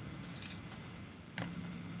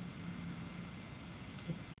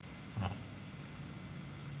 Uh,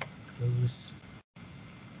 Close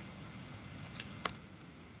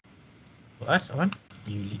for us on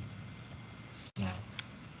ULEAD.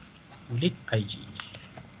 ULEAD IG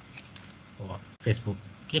or Facebook.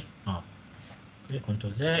 Okay. Okay,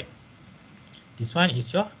 Control Z. This one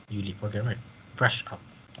is your ULEAD program, right? Brush up.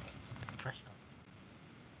 Brush up.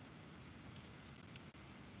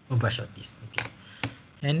 Oh, brush out this. Okay.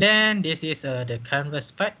 And then this is the canvas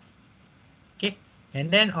part. Okay. And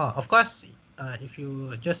then of course, if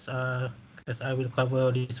you just because I will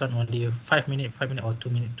cover this one only 5 minutes, 5 minutes or 2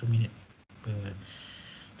 minutes, 2 minutes per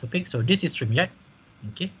topic. So this is StreamYard.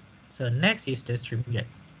 Okay. So next is the StreamYard.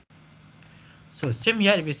 So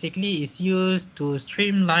StreamYard basically is used to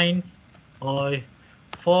streamline or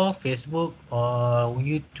for Facebook or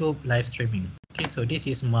YouTube live streaming. Okay, so this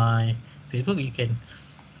is my Facebook. You can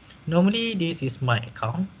normally this is my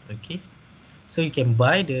account. Okay, so you can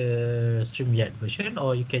buy the StreamYard version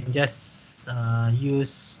or you can just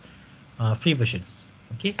use free versions.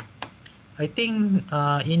 Okay, I think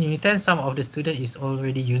in UNITEN some of the student is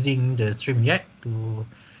already using the StreamYard to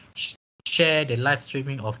share the live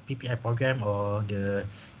streaming of PPI program or the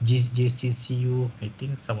JCCU. I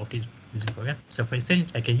think some of these using program. So for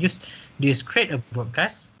instance, I can use this, create a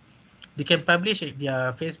broadcast. You can publish it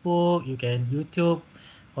via Facebook, you can YouTube,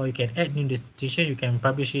 or you can add new destination. You can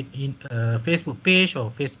publish it in a Facebook page or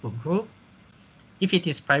Facebook group. If it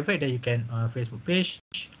is private, then you can Facebook page.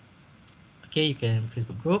 Okay, you can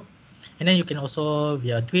Facebook group. And then you can also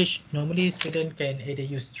via Twitch. Normally student can either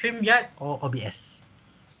use StreamYard or OBS.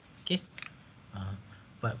 Okay.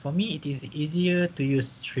 But for me, it is easier to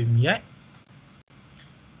use StreamYard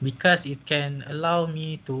because it can allow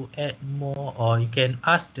me to add more, or you can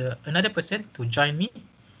ask the another person to join me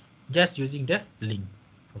just using the link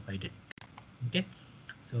provided. Okay,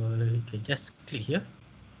 so you can just click here.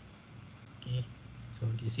 Okay, so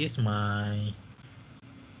this is my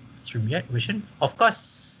StreamYard version. Of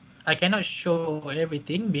course, I cannot show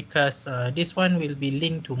everything because this one will be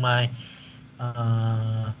linked to my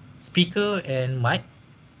speaker and mic.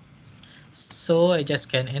 So I just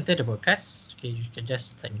can enter the broadcast. Okay, you can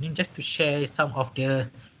just type in just to share some of the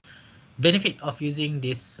benefit of using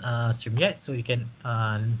this StreamYard. So you can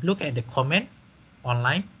look at the comment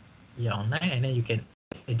online, online, and then you can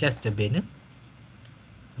adjust the banner.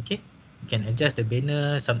 Okay, you can adjust the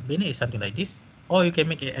banner. Some banner is something like this, or you can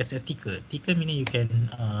make it as a ticker. Ticker meaning you can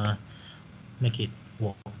make it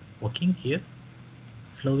working here,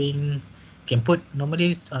 flowing. You can put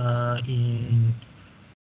normally in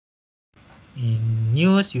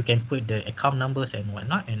news you can put the account numbers and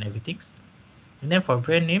whatnot and everything. And then for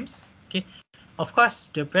brand names, okay, of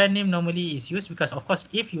course the brand name normally is used because of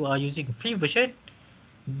course if you are using free version,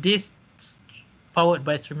 this powered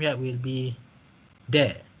by StreamYard will be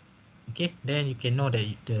there. Okay, then you can know that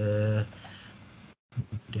the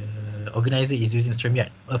organizer is using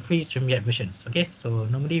StreamYard, a free StreamYard versions. Okay, so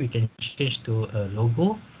normally we can change to a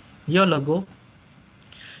logo, your logo,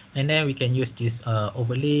 and then we can use this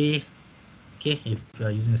overlay. Okay, if you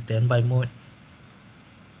are using standby mode,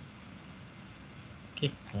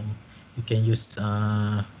 okay, you can use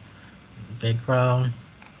background.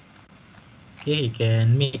 Okay, you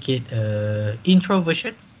can make it intro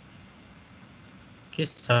versions. Okay,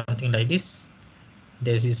 something like this.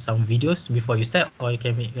 There is some videos before you start, or you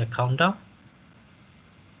can make a countdown.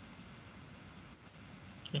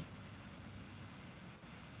 Okay,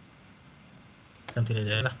 something like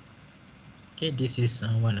that lah. Okay, this is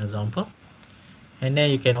one example. And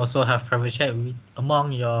then you can also have private chat with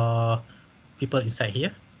among your people inside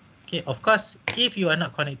here. Okay, of course, if you are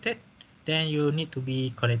not connected, then you need to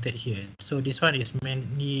be connected here. So this one is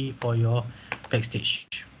mainly for your backstage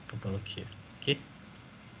people here. Okay.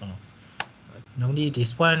 Oh. Normally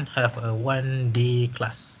this one have a 1 day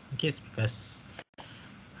class. Okay, because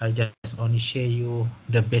I just only share you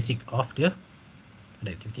the basic of the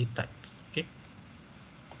activity types. Okay.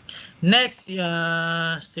 Next,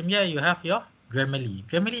 Simya, you have your Grammarly.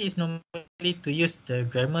 Grammarly is normally to use the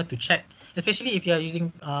grammar to check, especially if you are using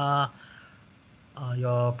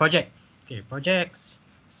your project. Okay, projects.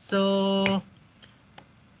 So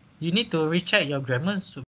you need to recheck your grammar.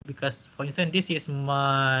 So because, for instance, this is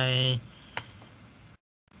my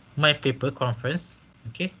paper conference.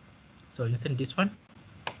 Okay, so instead this one.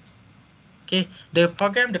 Okay, the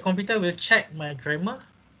program, the computer will check my grammar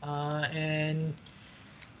and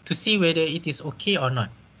to see whether it is okay or not.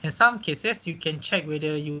 In some cases, you can check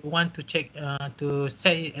whether you want to check to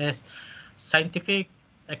set it as scientific,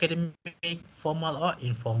 academic, formal, or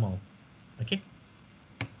informal. Okay.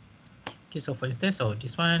 Okay. So for instance,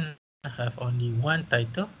 this one have only one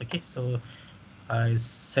title. Okay. So I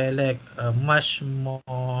select much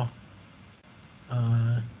more.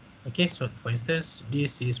 Okay. So for instance,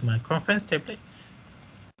 this is my conference tablet.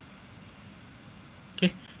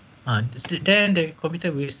 Okay. Then the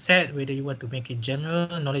computer will set whether you want to make it general,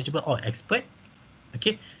 knowledgeable, or expert.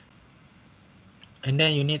 Okay. And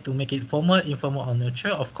then you need to make it formal, informal, or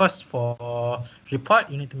neutral. Of course, for report,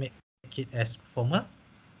 you need to make it as formal.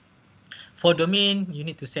 For domain, you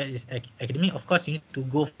need to set it as academic. Of course, you need to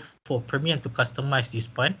go for premium to customize this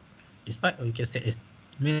part, or you can set as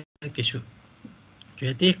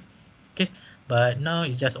creative. Okay, but now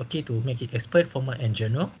it's just okay to make it expert, formal, and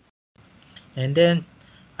general. And then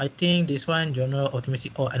I think this one general,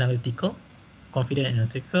 optimistic, or analytical, confident, and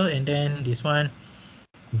analytical, and then this one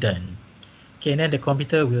done. Okay, and then the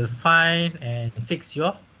computer will find and fix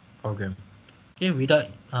your program. Okay, without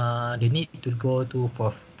the need to go to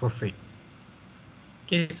proofread.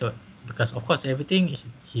 Okay, so because of course everything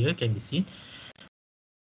here can be seen,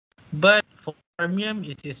 but for premium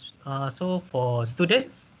it is so for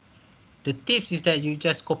students, the tips is that you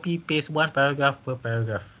just copy paste one paragraph per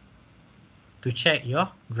paragraph to check your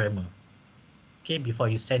grammar. Okay, before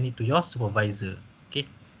you send it to your supervisor. Okay.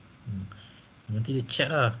 Nanti dia check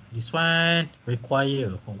lah. This one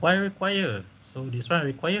require. Why require? So this one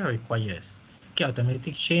requires. Okay,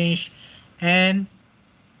 automatic change and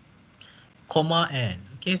comma and.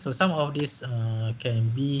 Okay, so some of this can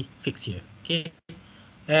be fixed here. Okay,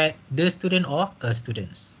 at the student or a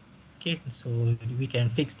students. Okay, so we can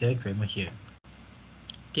fix the grammar here.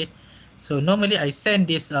 Okay, so normally I send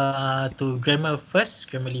this to Grammarly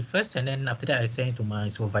first, and then after that I send it to my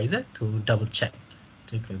supervisor to double check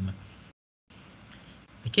the grammar.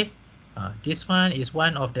 Okay, this one is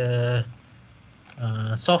one of the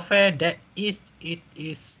software that it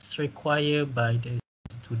is required by the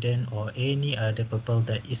student or any other people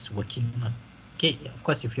that is working on. Okay, of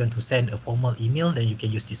course, if you want to send a formal email, then you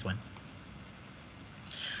can use this one.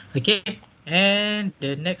 Okay, and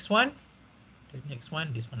the next one,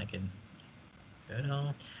 this one I can.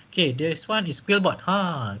 Okay, this one is Quillbot.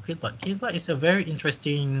 Quillbot. Quillbot is a very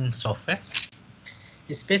interesting software.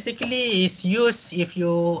 It's basically is used if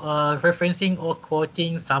you are referencing or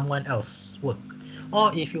quoting someone else work,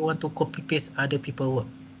 or if you want to copy paste other people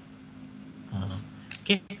work.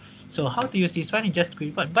 Okay, so how to use this one? You just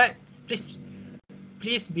create one, but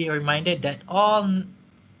please be reminded that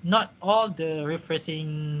not all the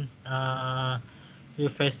refreshing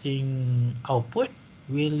output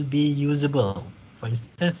will be usable. For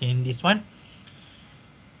instance, in this one,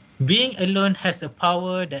 being alone has a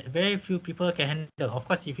power that very few people can handle. Of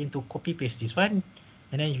course, if you need to copy paste this one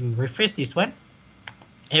and then you refresh this one,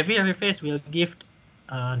 every refresh will give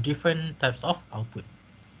different types of output.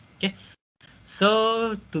 Okay,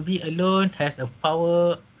 so to be alone has a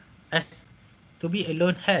power as to be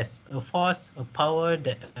alone has a force, a power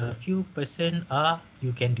that a few person are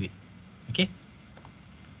you can do it. Okay,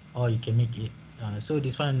 or you can make it. So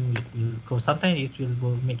this one will go. Sometimes it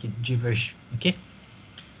will make it gibberish. Okay,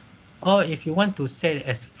 or if you want to set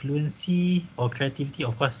as fluency or creativity,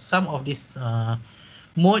 of course, some of these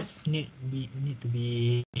modes need to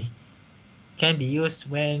be can be used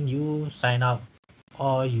when you sign up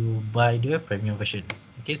or you buy the premium versions.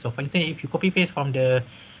 Okay, so for instance, if you copy paste from the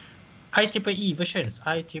IEEE versions,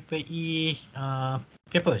 IEEE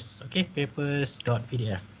papers, okay,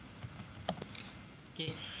 papers.pdf.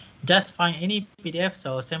 Okay, just find any PDF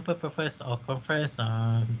or sample purpose or conference.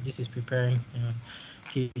 This is preparing.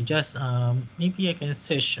 Okay, just maybe I can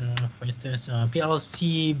search, for instance,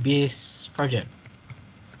 PLC based project.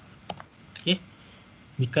 Okay,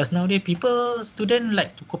 because nowadays students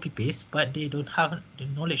like to copy paste, but they don't have the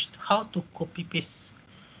knowledge how to copy paste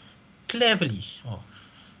cleverly, or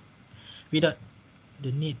without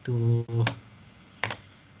the need to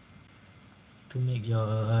make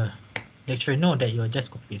your lecturer know that you're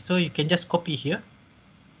just copy. So you can just copy here.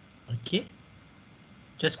 Okay,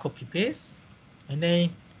 just copy paste, and then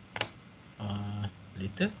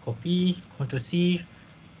later copy, Ctrl C,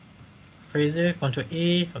 Fraser, Ctrl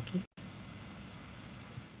A. Okay,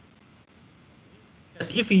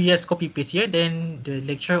 because if you just copy paste here, then the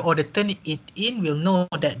lecturer or the turn it in will know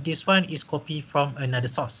that this one is copy from another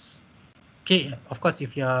source. Okay, of course,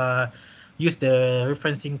 if you use the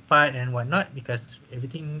referencing part and whatnot, because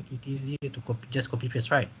everything it is easier to copy paste,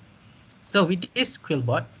 right? So with this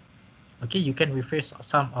Quillbot, okay, you can rephrase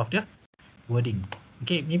some of the wording.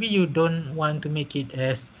 Okay, maybe you don't want to make it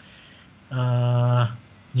as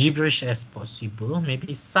gibberish as possible.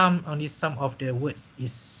 Maybe only some of the words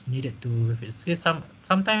is needed to rephrase. Okay,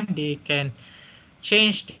 sometimes they can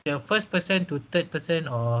change the first person to third person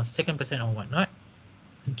or second person or whatnot.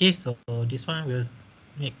 Okay, so this one will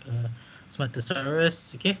make a smart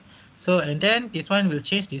thesaurus. Okay, so and then this one will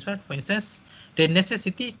change this one. For instance, the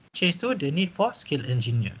necessity change to the need for skilled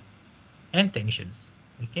engineer and technicians.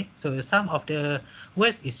 Okay, so some of the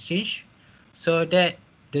words is changed so that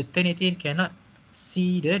the Turnitin cannot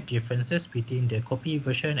see the differences between the copy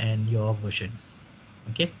version and your versions.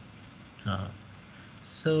 Okay,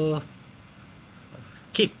 so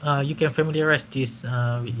you can familiarize this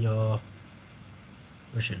with your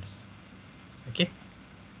versions. Okay.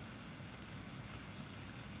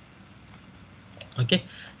 Okay,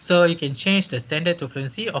 so you can change the standard to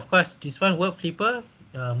fluency. Of course, this one word flipper,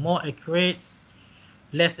 more accurate,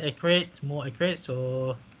 less accurate, more accurate.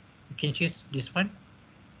 So you can choose this one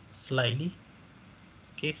slightly.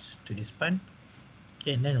 Okay, to this one.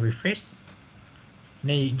 Okay, and then refresh.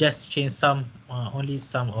 And then you just change only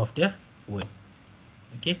some of the word.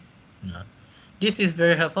 Okay. Uh, this is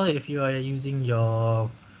very helpful if you are using your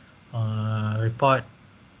report.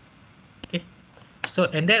 Okay. So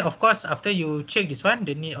and then of course after you check this one,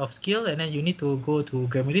 the need of skill, and then you need to go to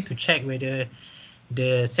Grammarly to check whether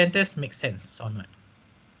the sentence makes sense or not.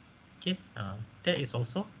 Okay, that is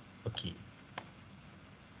also okay.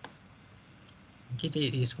 Okay, there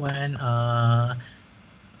is one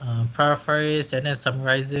paraphrase and then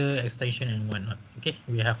summarizer, extension and whatnot. Okay,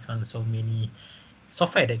 we have so many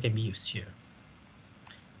software that can be used here.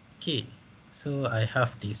 Okay, so I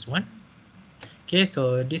have this one. Okay,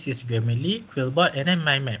 so this is Grammarly, Quillbot, and then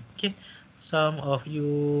MyMap. Okay, some of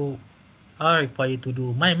you are required to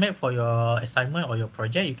do MyMap for your assignment or your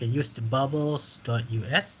project. You can use the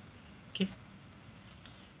bubbles.us. Okay,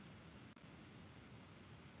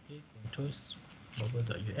 okay, controls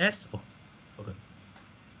bubble.us. Oh, forgot.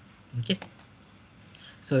 Okay,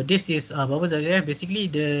 so this is bubble.us. Basically,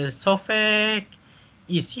 the software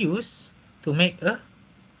is used to make a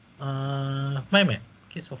MyMap.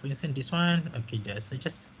 Okay, so for instance, this one. Okay,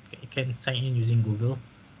 just you can sign in using Google.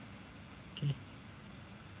 Okay,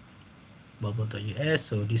 bubble.us.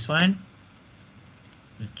 So this one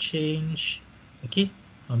will change. Okay,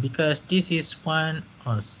 because this is one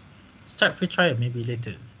start free trial maybe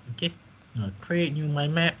later. Okay, Create new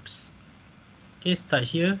mind maps. Okay, start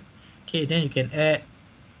here. Okay, then you can add.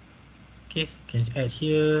 Okay, you can add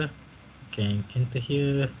here. You can enter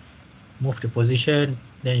here. Move the position.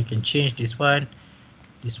 Then you can change this one.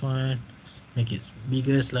 This one. Make it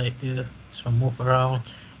bigger slightly. This one move around.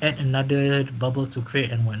 Add another bubble to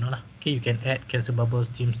create and whatnot. Okay, you can add cancel bubbles,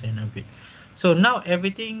 teams, and upgrade. So now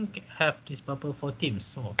everything have this bubble for teams.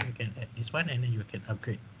 So you can add this one and then you can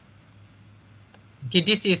upgrade. Okay,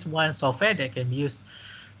 this is one software that can be used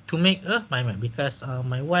to make a mind map because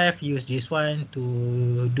my wife used this one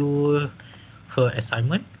to do her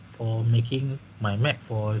assignment for making mind map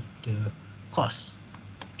for the course.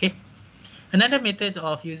 Okay, another method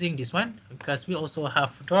of using this one, because we also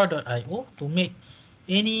have draw.io to make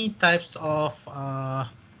any types of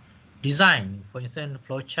design, for instance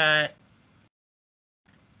flowchart.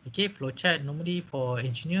 Okay, flowchart, normally for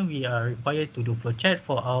engineer we are required to do flowchart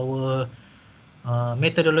for our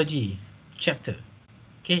methodology chapter.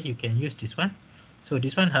 Okay, you can use this one. So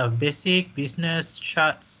this one have basic business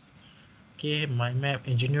charts. Okay, mind map,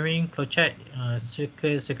 engineering, flowchart,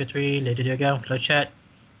 circuit, secretary, ladder diagram, flowchart.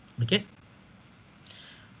 Okay,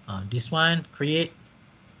 this one create,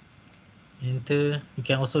 enter. You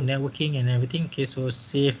can also networking and everything. Okay, so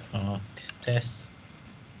save testing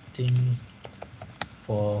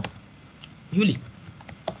for ULEAD.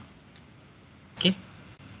 Okay,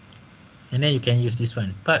 and then you can use this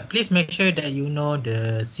one, but please make sure that you know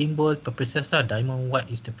the symbol purposes of diamond. What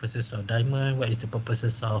is the purpose of diamond? What is the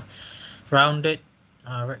purposes of rounded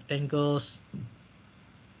rectangles?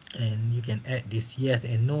 And you can add this yes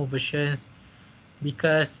and no versions,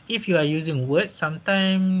 because if you are using Word,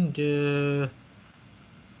 sometimes the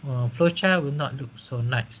flowchart will not look so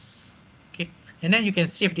nice. Okay, and then you can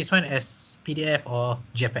save this one as PDF or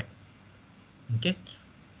JPEG. Okay,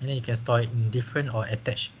 and then you can store it in different or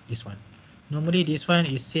attach this one. Normally this one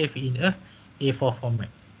is saved in a A4 format.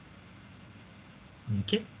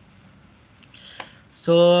 Okay,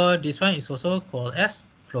 so this one is also called as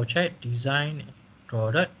flowchart design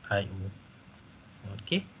draw.io.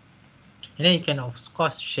 Okay, and then you can of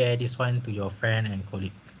course share this one to your friend and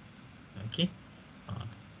colleague. Okay,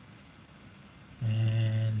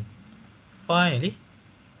 and finally,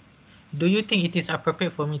 do you think it is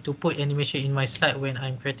appropriate for me to put animation in my slide when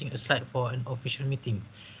I'm creating a slide for an official meeting?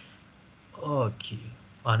 Okay,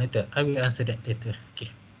 later I will answer that later. Okay,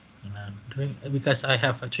 because I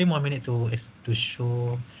have 3 more minutes to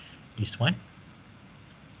show this one.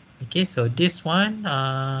 Okay, so this one,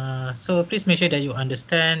 so please make sure that you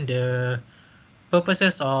understand the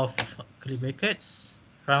purposes of curly brackets,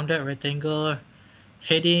 rounded rectangle,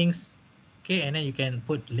 headings. Okay, and then you can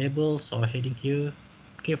put labels or heading here.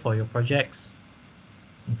 Okay, for your projects.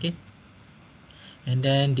 Okay, and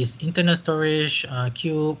then this internal storage,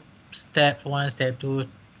 cube, step 1, step 2.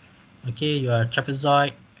 Okay, your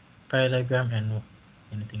trapezoid, parallelogram, and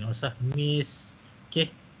anything else. Miss. Okay,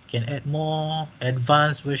 you can add more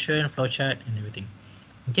advanced version, flowchart, and everything.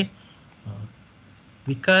 Okay, uh,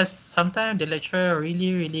 because sometimes the lecturer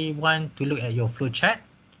really want to look at your flowchart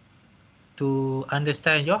to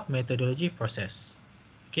understand your methodology process.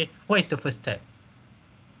 Okay, what is the first step?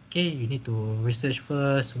 Okay, you need to research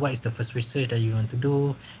first. What is the first research that you want to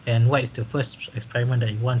do, and what is the first experiment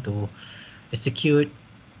that you want to execute?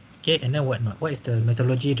 Okay, and then whatnot. What is the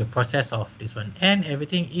methodology, the process of this one? And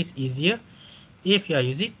everything is easier if you are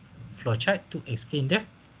using flowchart to explain the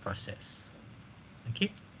process.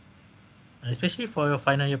 Okay, especially for your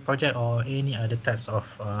final year project or any other types of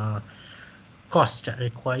course that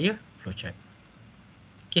require flowchart.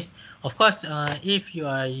 Okay, of course, if you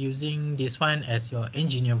are using this one as your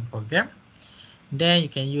engineering program, then you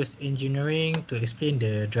can use engineering to explain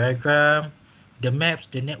the diagram, the maps,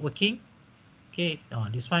 the networking. Okay,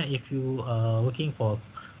 this one if you are working for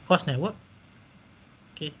course network.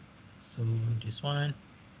 Okay, so this one,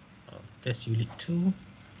 test unit 2.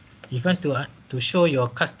 If you want to show your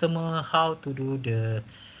customer how to do the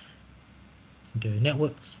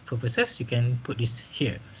network purposes, you can put this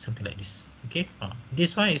here, something like this. Okay,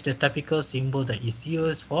 this one is the typical symbol that is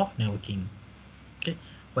used for networking. Okay,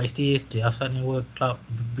 what is this? The outside network,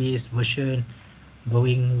 cloud-based version,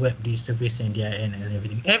 going web service and DIN and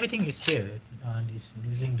everything. Everything is here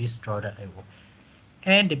using this draw.io.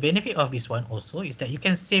 And the benefit of this one also is that you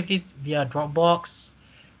can save this via Dropbox,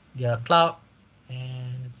 via cloud,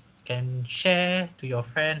 and can share to your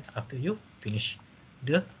friend after you finish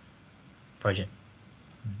the project.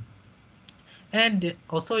 And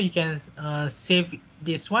also you can save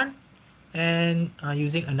this one and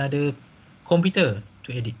using another computer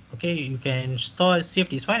to edit. Okay, you can save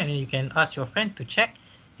this one and then you can ask your friend to check,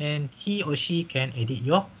 and he or she can edit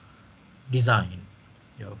your design.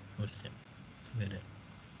 Your Like that.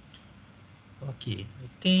 Okay, I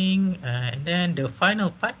think, and then the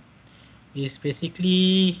final part is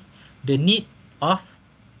basically the need of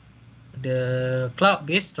the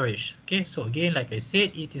cloud-based storage. Okay, so again, like I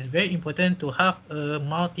said, it is very important to have a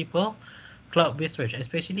multiple cloud-based storage,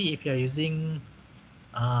 especially if you are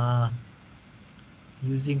uh,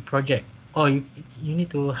 using project, or you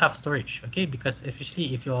need to have storage. Okay, because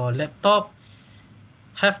especially if your laptop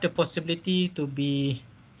have the possibility to be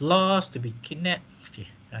lost, to be kidnapped.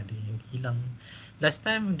 Ada yang hilang. Last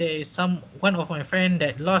time there is one of my friend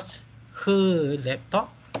that lost her laptop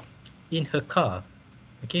in her car.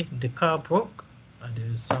 Okay, the car broke.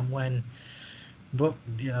 Someone broke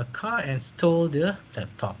their car and stole the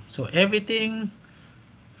laptop. So everything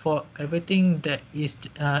that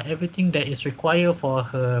is required for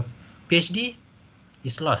her PhD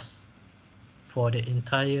is lost for the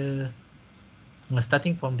entire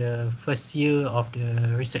starting from the first year of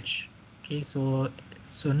the research. Okay, so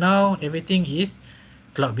now everything is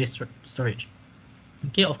cloud-based storage.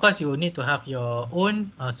 Okay, of course you will need to have your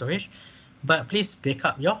own storage, but please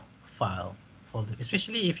backup your file folder,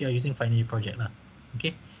 especially if you are using final year project lah.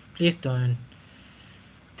 Okay, please don't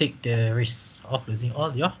take the risk of losing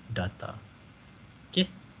all your data.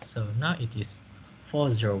 Okay, so now it is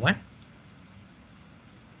 401,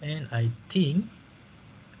 and I think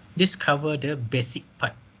this cover the basic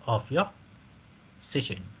part of your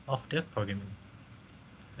session of the programming.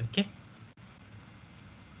 Okay.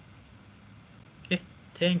 Okay,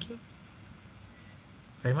 thank you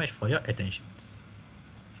very much for your attention.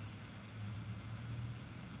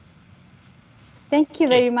 Thank you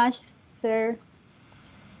Okay. very much, sir.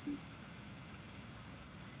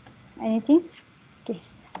 Anything? Okay.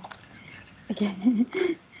 Okay.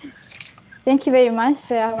 Thank you very much,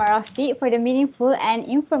 Sir Ahmad Rafiq, for the meaningful and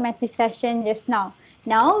informative session just now.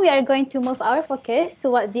 Now we are going to move our focus to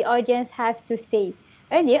what the audience have to say.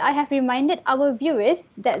 Earlier, I have reminded our viewers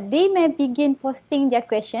that they may begin posting their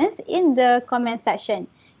questions in the comment section.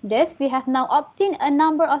 Thus, we have now obtained a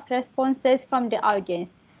number of responses from the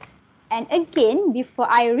audience. And again,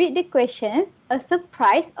 before I read the questions, a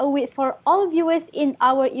surprise awaits for all viewers in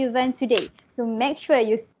our event today. So make sure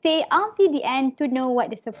you stay until the end to know what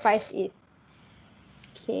the surprise is.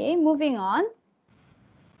 Okay, moving on.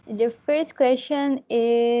 The first question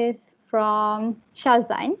is from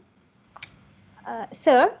Shazan.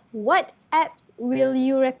 Sir, what apps will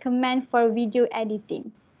you recommend for video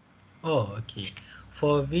editing? Oh, okay.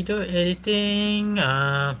 For video editing,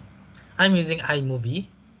 I'm using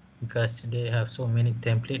iMovie because they have so many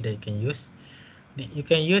template that you can use. You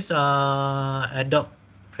can use Adobe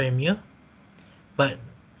Premiere, but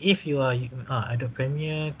if you are Adobe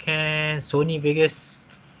Premiere, can Sony Vegas,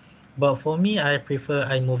 but for me I prefer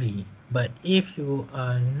iMovie. But if you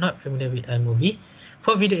are not familiar with iMovie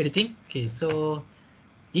for video editing, okay, so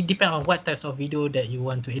it depends on what types of video that you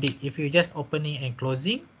want to edit. If you just opening and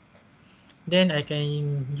closing, then I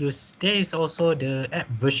can use, there is also the app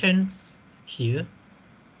versions here.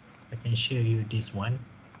 I can show you this one.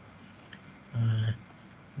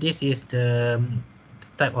 This is the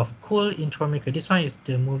type of cool intro maker. This one is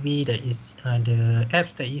the movie that is the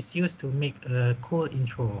apps that is used to make a cool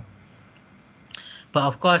intro. But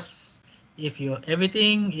of course, if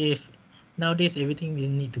nowadays everything will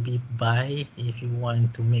need to be buy if you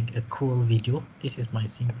want to make a cool video. This is my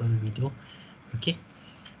simple video. Okay,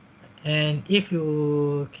 and if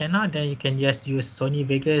you cannot, then you can just use Sony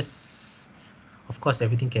Vegas. Of course,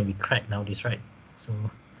 everything can be cracked nowadays, right? So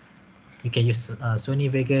you can use Sony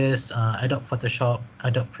Vegas, Adobe Photoshop,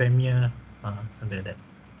 Adobe Premiere, something like that.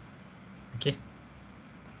 Okay.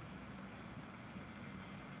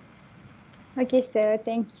 Okay, sir,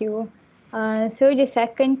 thank you. So the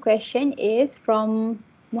second question is from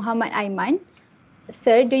Muhammad Aiman.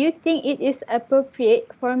 Sir, do you think it is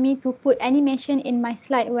appropriate for me to put animation in my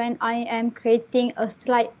slide when I am creating a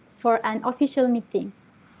slide for an official meeting?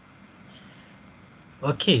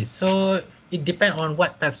 Okay, so it depends on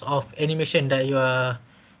what types of animation that you are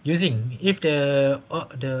using. If the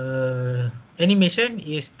animation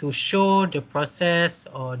is to show the process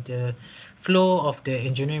or the flow of the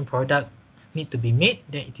engineering product need to be made,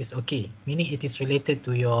 then it is okay. Meaning it is related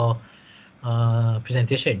to your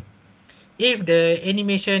presentation. If the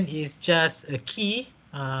animation is just a key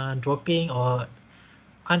dropping or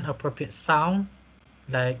unappropriate sound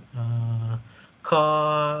like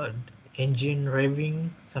car engine revving,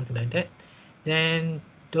 something like that, then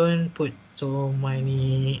don't put so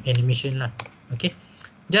many animation lah. Okay,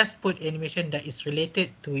 just put animation that is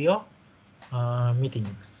related to your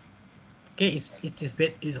meetings. Okay, it's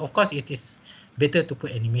of course it is better to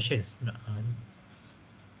put animations.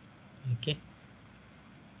 Okay.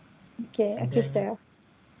 Okay, And okay, then, sir.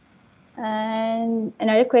 And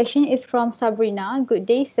another question is from Sabrina. Good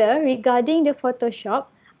day, sir. Regarding the Photoshop,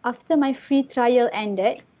 after my free trial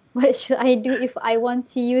ended, what should I do if I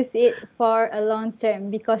want to use it for a long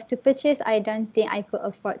term? Because to purchase, I don't think I could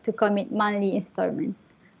afford to commit monthly installment.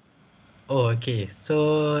 oh, okay.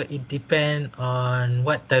 So it depends on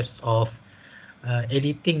what types of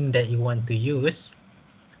editing that you want to use.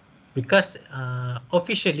 Because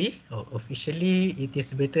officially it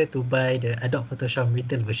is better to buy the Adobe Photoshop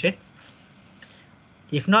retail versions.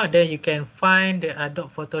 If not, then you can find the Adobe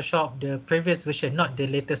Photoshop, the previous version, not the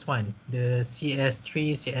latest one, the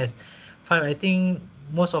CS3, CS5. I think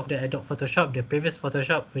most of the Adobe Photoshop, the previous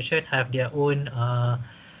Photoshop version, have their own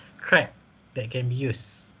crack that can be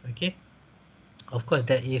used. Okay, of course,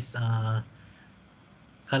 that is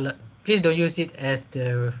color. Please don't use it as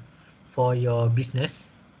the for your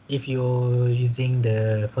business. If you're using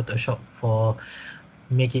the Photoshop for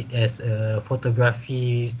make it as a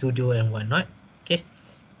photography studio and whatnot, okay.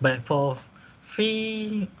 But for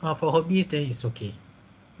free for hobbies, then it's okay.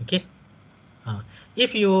 Okay.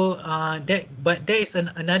 If you that but there is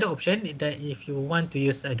another option that if you want to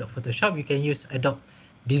use Adobe Photoshop, you can use Adobe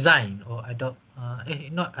Design or Adobe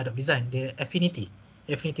not Adobe Design, the Affinity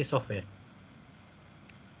software.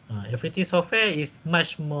 Affinity software is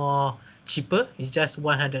much more cheaper. It's just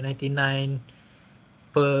 199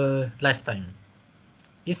 per lifetime.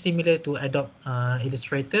 It's similar to Adobe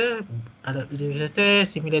Illustrator. Adobe Illustrator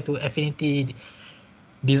similar to Affinity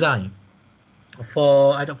Design.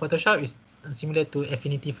 For Adobe Photoshop, it's similar to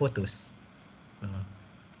Affinity Photos. Uh,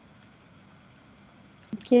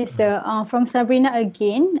 Okay, uh, sir. From Sabrina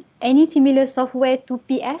again, any similar software to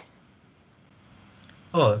PS?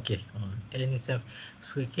 oh, okay. And it's so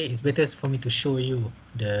okay. It's better for me to show you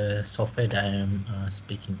the software that I'm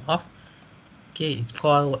speaking of. Okay, it's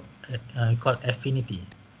called Affinity.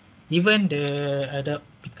 Even the Adobe,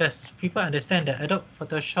 because people understand that Adobe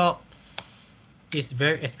Photoshop is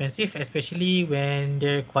very expensive, especially when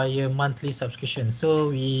they require monthly subscription.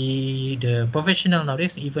 So the professional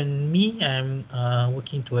nowadays, even me, I'm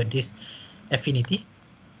working toward this Affinity.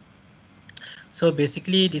 So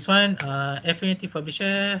basically, this one, Affinity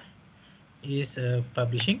Publisher is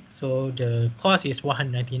publishing. So the cost is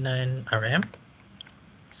 199 RM.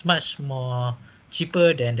 It's much more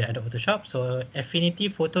cheaper than the Adobe Photoshop. So Affinity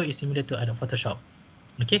Photo is similar to Adobe Photoshop.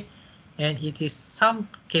 Okay, and it is some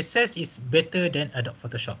cases is better than Adobe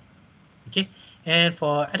Photoshop. Okay, and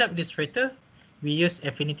for Adobe Illustrator, we use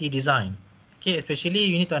Affinity Design. Okay, especially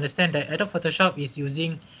you need to understand that Adobe Photoshop is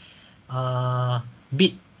using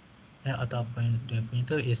bit atau apa dia punya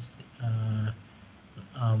tu is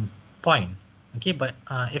point. Okay, but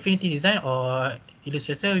Affinity Design or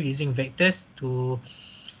Illustrator using vectors to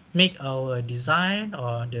make our design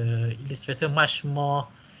or the Illustrator much more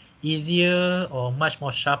easier or much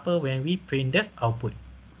more sharper when we print the output.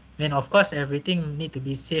 Then of course everything need to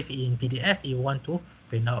be saved in PDF if you want to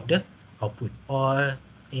print out the output or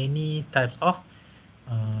any uh,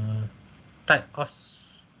 type of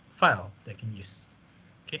file that can use.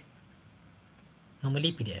 Okay,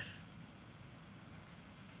 normally PDF.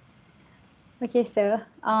 Okay, sir.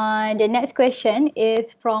 The next question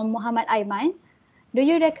is from Muhammad Aiman. Do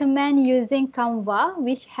you recommend using Canva,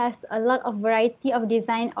 which has a lot of variety of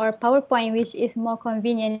design, or PowerPoint, which is more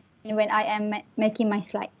convenient when I am making my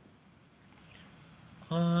slide?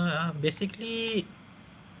 Basically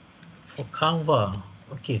for Canva,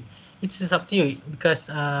 okay, it's just up to you because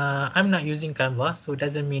I'm not using Canva, so it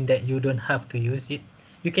doesn't mean that you don't have to use it.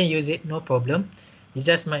 You can use it, no problem. It's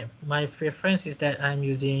just my preference is that I'm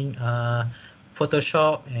using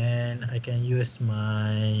Photoshop and I can use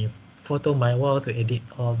my photo my wall to edit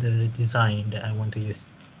all the design that I want to use.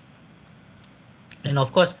 And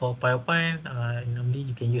of course, for PowerPoint, normally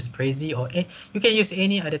you can use Prezi or you can use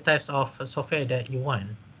any other types of software that you want.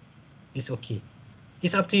 It's okay.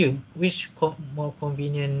 It's up to you which more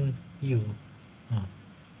convenient you. Uh,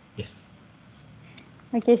 yes.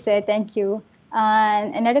 Okay, sir. Thank you.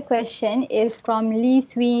 And another question is from Lee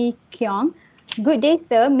Swee Kyung. Good day,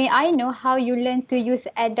 sir. May I know how you learn to use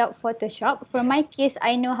Adobe Photoshop? For my case,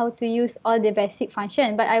 I know how to use all the basic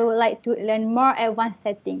function, but I would like to learn more advanced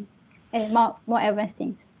setting and more advanced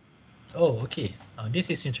things. Oh, okay. This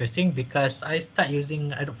is interesting because I start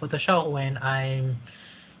using Adobe Photoshop when I'm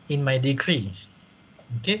in my degree.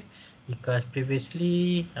 Okay, because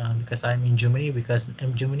previously, because I'm in Germany, because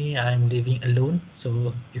in Germany I'm living alone,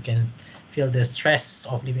 so you can feel the stress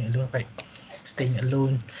of living alone, right? Staying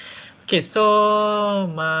alone. Okay,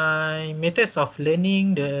 so my methods of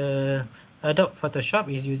learning the Adobe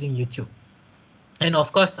Photoshop is using YouTube, and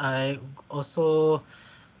of course I also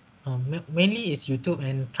mainly is YouTube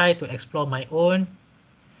and try to explore my own,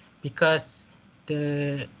 because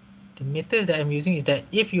the the method that I'm using is that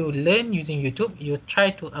if you learn using YouTube, you try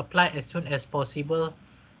to apply as soon as possible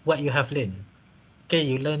what you have learned. Okay,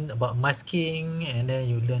 you learn about masking, and then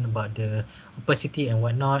you learn about the opacity and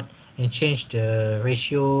whatnot, and change the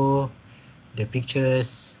ratio, the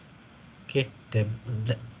pictures, okay, the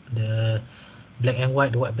black and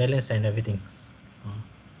white, the white balance and everything. Uh,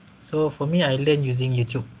 So for me, I learn using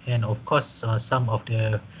YouTube, and of course some of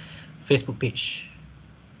the Facebook page,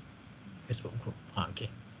 Facebook group. Okay.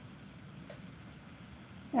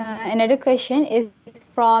 Another question is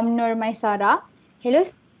from Nur Maisara. Hello,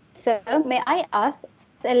 sir. May I ask,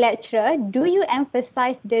 as a lecturer, do you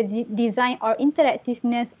emphasize the design or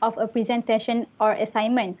interactiveness of a presentation or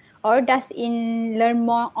assignment, or does in learn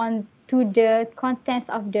more on to the contents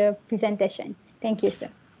of the presentation? Thank you, sir.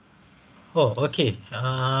 Oh, okay.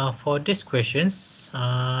 For these questions,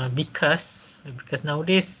 because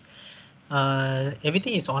nowadays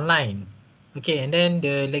everything is online. Okay, and then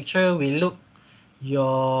the lecturer will look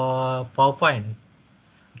your PowerPoint.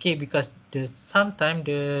 Okay, because the sometimes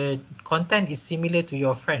the content is similar to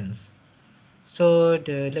your friends. So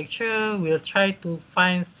the lecturer will try to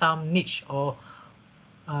find some niche or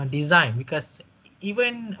design, because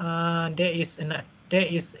even there is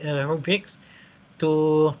a rubrics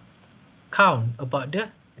to count about the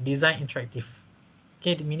design interactive.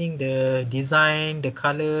 Okay, meaning the design, the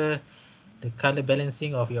color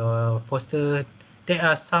balancing of your poster. There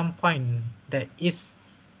are some point that is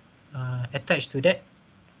attached to that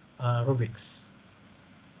rubrics.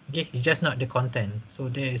 Okay, it's just not the content. So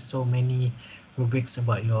there is so many rubrics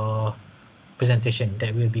about your presentation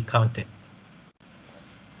that will be counted.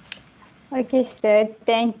 Okay, sir.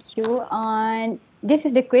 Thank you. And this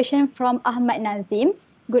is the question from Ahmad Nazim.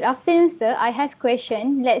 Good afternoon, sir. I have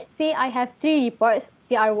question. Let's say I have three reports,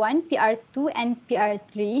 PR1, PR2, and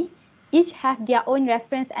PR3. Each have their own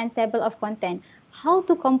reference and table of content. How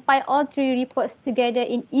to compile all three reports together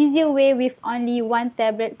in easier way with only one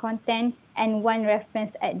tablet content and one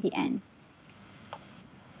reference at the end?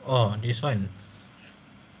 Oh, this one.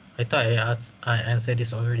 I thought I answered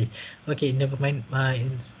this already. Okay, never mind.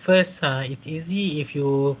 First, it's easy if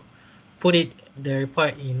you put it the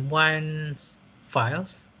report in one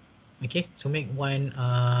files. Okay, to make one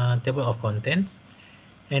table of contents,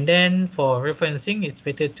 and then for referencing, it's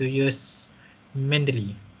better to use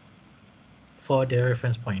Mendeley for the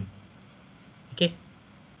reference point. Okay.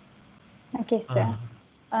 Okay, Uh, sir.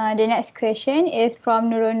 The next question is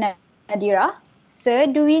from Nurul Nadira. Sir,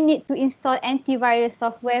 do we need to install antivirus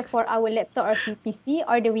software for our laptop or PC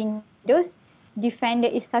or the Windows? Defender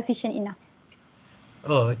is sufficient enough.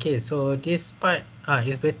 oh, okay. So this part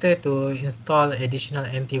is better to install additional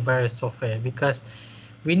antivirus software, because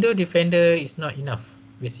Windows Defender is not enough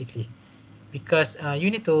basically, because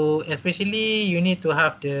you need to, especially you need to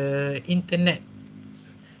have the internet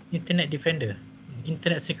defender,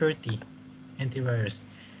 internet security antivirus.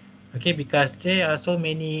 Okay, because there are so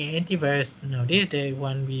many antivirus nowadays. The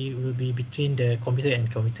one we will be between the computer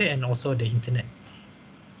and also the internet.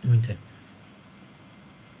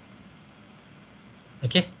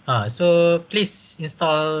 Okay, so please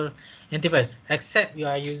install antivirus, except you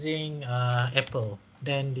are using Apple,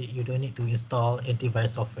 then you don't need to install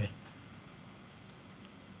antivirus software.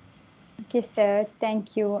 Okay, sir.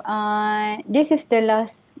 Thank you. This is the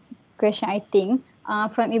last question, I think,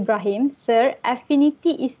 from Ibrahim. Sir,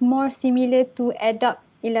 Affinity is more similar to Adobe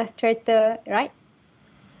Illustrator, right?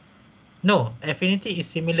 No, Affinity is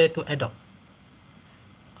similar to Adobe.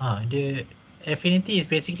 The Affinity is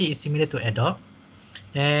basically is similar to Adobe,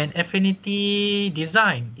 and Affinity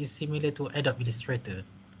design is similar to Adobe Illustrator,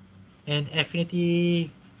 and Affinity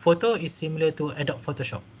photo is similar to Adobe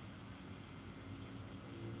Photoshop.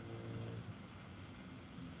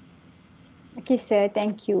 Okay, sir.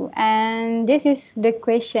 Thank you. And this is the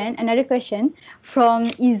question, another question from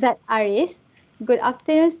Izzat Aris. Good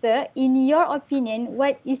afternoon, sir. In your opinion,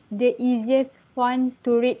 what is the easiest font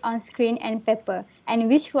to read on screen and paper? And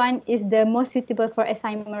which one is the most suitable for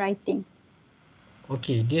assignment writing?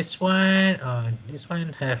 Okay, this one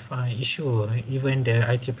have issue, even the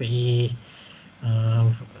IEEE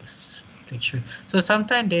uh, lecture. So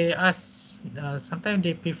sometimes they ask, sometimes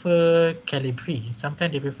they prefer Calibri,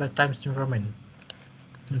 sometimes they prefer Times New Roman.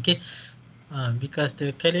 Okay, because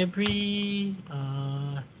the Calibri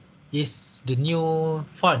is the new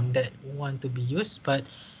font that want to be used, but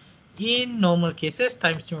in normal cases,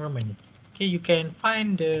 Times New Roman. Okay, you can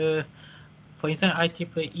find the, for instance,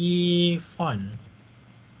 IEEE font,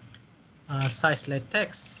 size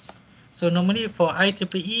latex. So normally for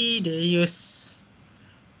IEEE, they use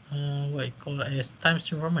what you call as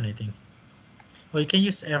Times New Roman, I think. Or you can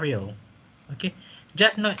use Arial. Okay,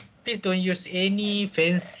 just not, please don't use any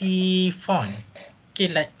fancy font. Okay,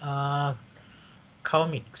 like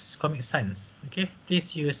Comic Sans. Okay,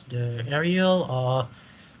 please use the Arial or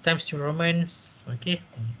Times New Romans. Okay,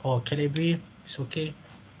 or Calibri. It's okay.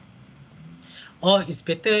 Or it's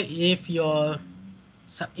better if your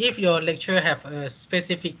lecturer have a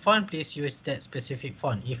specific font, please use that specific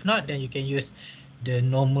font. If not, then you can use the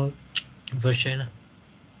normal version.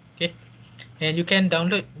 Okay, and you can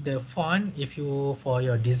download the font. If you, for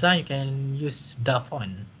your design, you can use da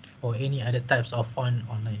font or any other types of font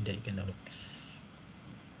online that you can download.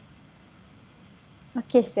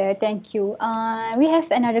 Okay, sir. Thank you. We have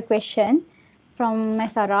another question from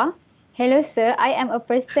Masara. Hello, sir. I am a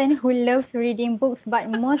person who loves reading books,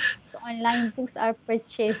 but most online books are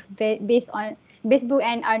purchased based book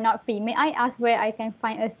and are not free. May I ask where I can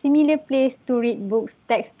find a similar place to read books,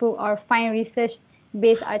 textbook, or find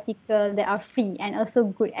research-based articles that are free and also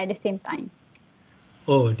good at the same time?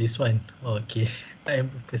 Oh, this one. Oh, okay. I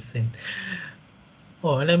am a person.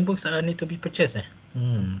 Oh, online books need to be purchased.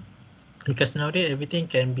 Because nowadays everything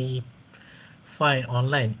can be find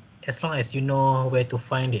online as long as you know where to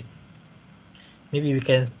find it. Maybe we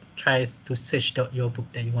can try to search out your book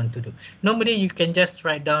that you want to do. Normally you can just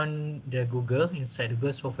write down the Google inside the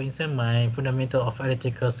Google. So for instance, my fundamental of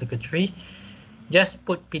electrical circuitry, just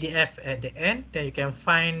put PDF at the end, then you can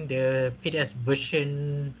find the PDF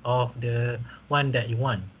version of the one that you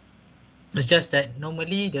want. It's just that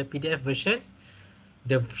normally the PDF versions,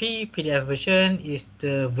 the free PDF version is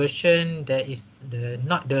the version that is the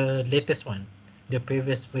not the latest one, the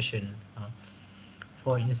previous version.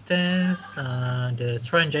 For instance, the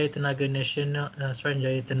Suruhanjaya Tenaga Nasional,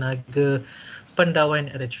 Suruhanjaya Tenaga Pendawan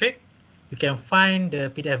Elektrik, you can find the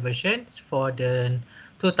PDF versions for the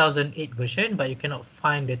 2008 version, but you cannot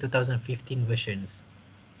find the 2015 versions.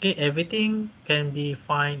 Okay, everything can be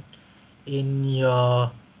found in your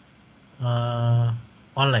uh,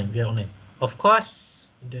 via online. Of course,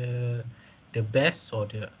 the best or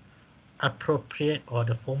the appropriate or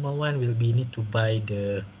the formal one will be need to buy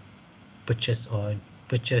the purchase or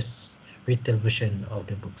purchase retail version of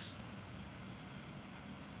the books.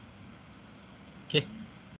 Okay.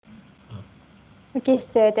 Uh, Okay,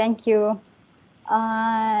 sir. Thank you.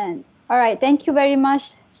 All right. Thank you very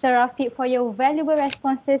much, Sir Rafiq, for your valuable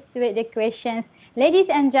responses to the questions.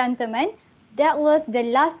 Ladies and gentlemen, that was the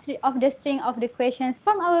last of the string of the questions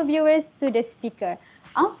from our viewers to the speaker.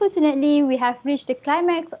 Unfortunately, we have reached the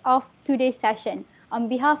climax of today's session. On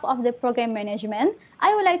behalf of the program management,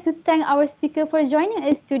 I would like to thank our speaker for joining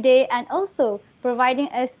us today and also providing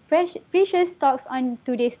us precious talks on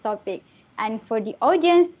today's topic. And for the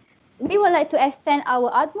audience, we would like to extend our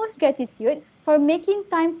utmost gratitude for making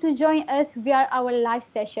time to join us via our live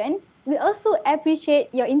session. We also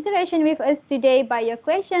appreciate your interaction with us today by your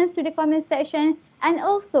questions to the comment section and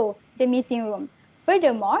also the meeting room.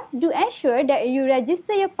 Furthermore, do ensure that you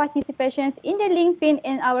register your participations in the link pinned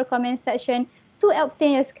in our comment section to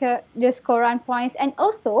obtain your score and points. And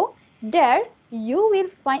also, there you will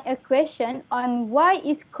find a question on why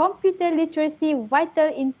is computer literacy vital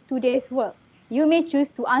in today's world. You may choose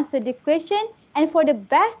to answer the question, and for the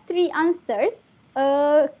best three answers,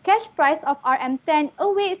 a cash prize of RM10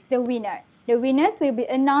 awaits the winner. The winners will be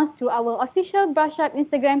announced through our official Brushup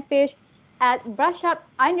Instagram page at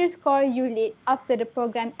brushup_ULEAD after the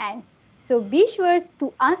program ends. So be sure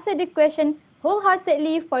to answer the question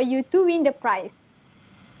wholeheartedly for you to win the prize.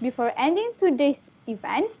 Before ending today's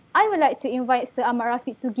event, I would like to invite Sir Ahmad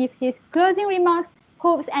Rafiq to give his closing remarks,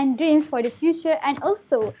 hopes and dreams for the future and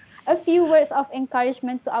also a few words of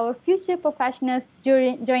encouragement to our future professionals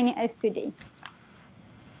during joining us today.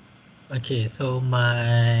 okay, so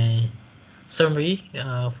my summary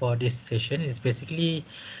for this session is basically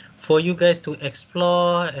for you guys to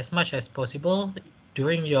explore as much as possible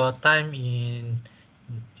during your time in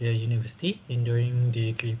the university and during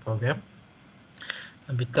the degree program,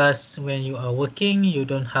 because when you are working you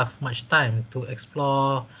don't have much time to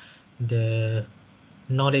explore the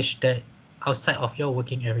knowledge that outside of your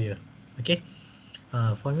working area. Okay,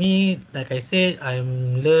 for me, like I said,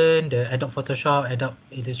 I'm learn the Adobe Photoshop, Adobe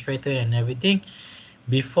Illustrator and everything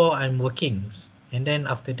before I'm working, and then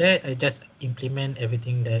after that I just implement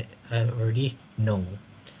everything that I already know.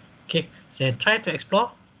 Okay, so I try to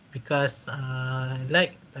explore because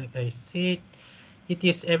like I said, it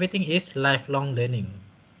is everything is lifelong learning.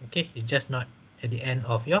 Okay, it's just not at the end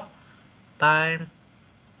of your time.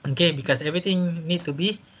 Okay, because everything need to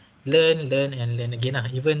be learn and learn again.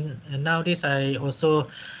 Even nowadays, I also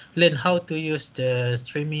learn how to use the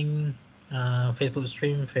streaming, Facebook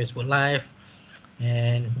stream, Facebook Live,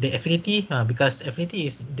 And the Affinity, because Affinity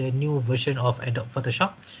is the new version of Adobe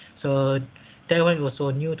Photoshop, so that one was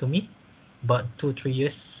so new to me, about 2-3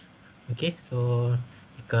 years. Okay, so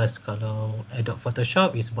because kalau Adobe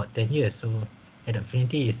Photoshop is about 10 years, so Adobe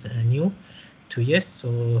Affinity is new 2 years.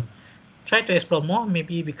 So try to explore more,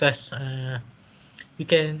 maybe because you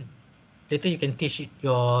can later you can teach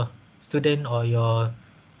your student or your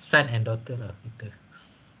son and daughter lah later.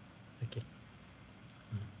 Okay.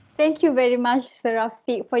 Thank you very much, Sir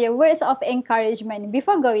Rafiq, for your words of encouragement.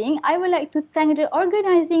 Before going, I would like to thank the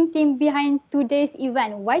organizing team behind today's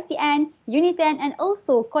event, YTN, UNITEN, and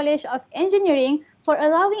also College of Engineering for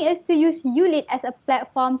allowing us to use ULEAD as a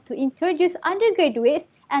platform to introduce undergraduates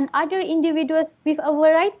and other individuals with a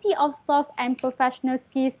variety of soft and professional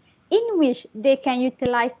skills in which they can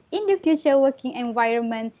utilize in the future working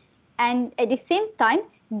environment and at the same time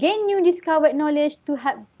gain new discovered knowledge to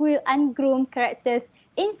help build and groom characters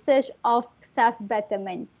in search of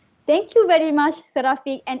self-betterment. Thank you very much,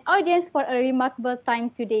 Sarafiq and audience for a remarkable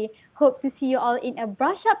time today. Hope to see you all in a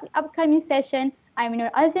brush up upcoming session. I'm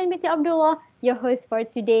Nur Azan binti Abdullah, your host for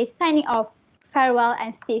today, signing off. Farewell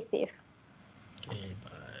and stay safe. Okay,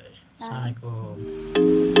 bye. Bye.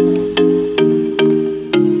 Assalamualaikum.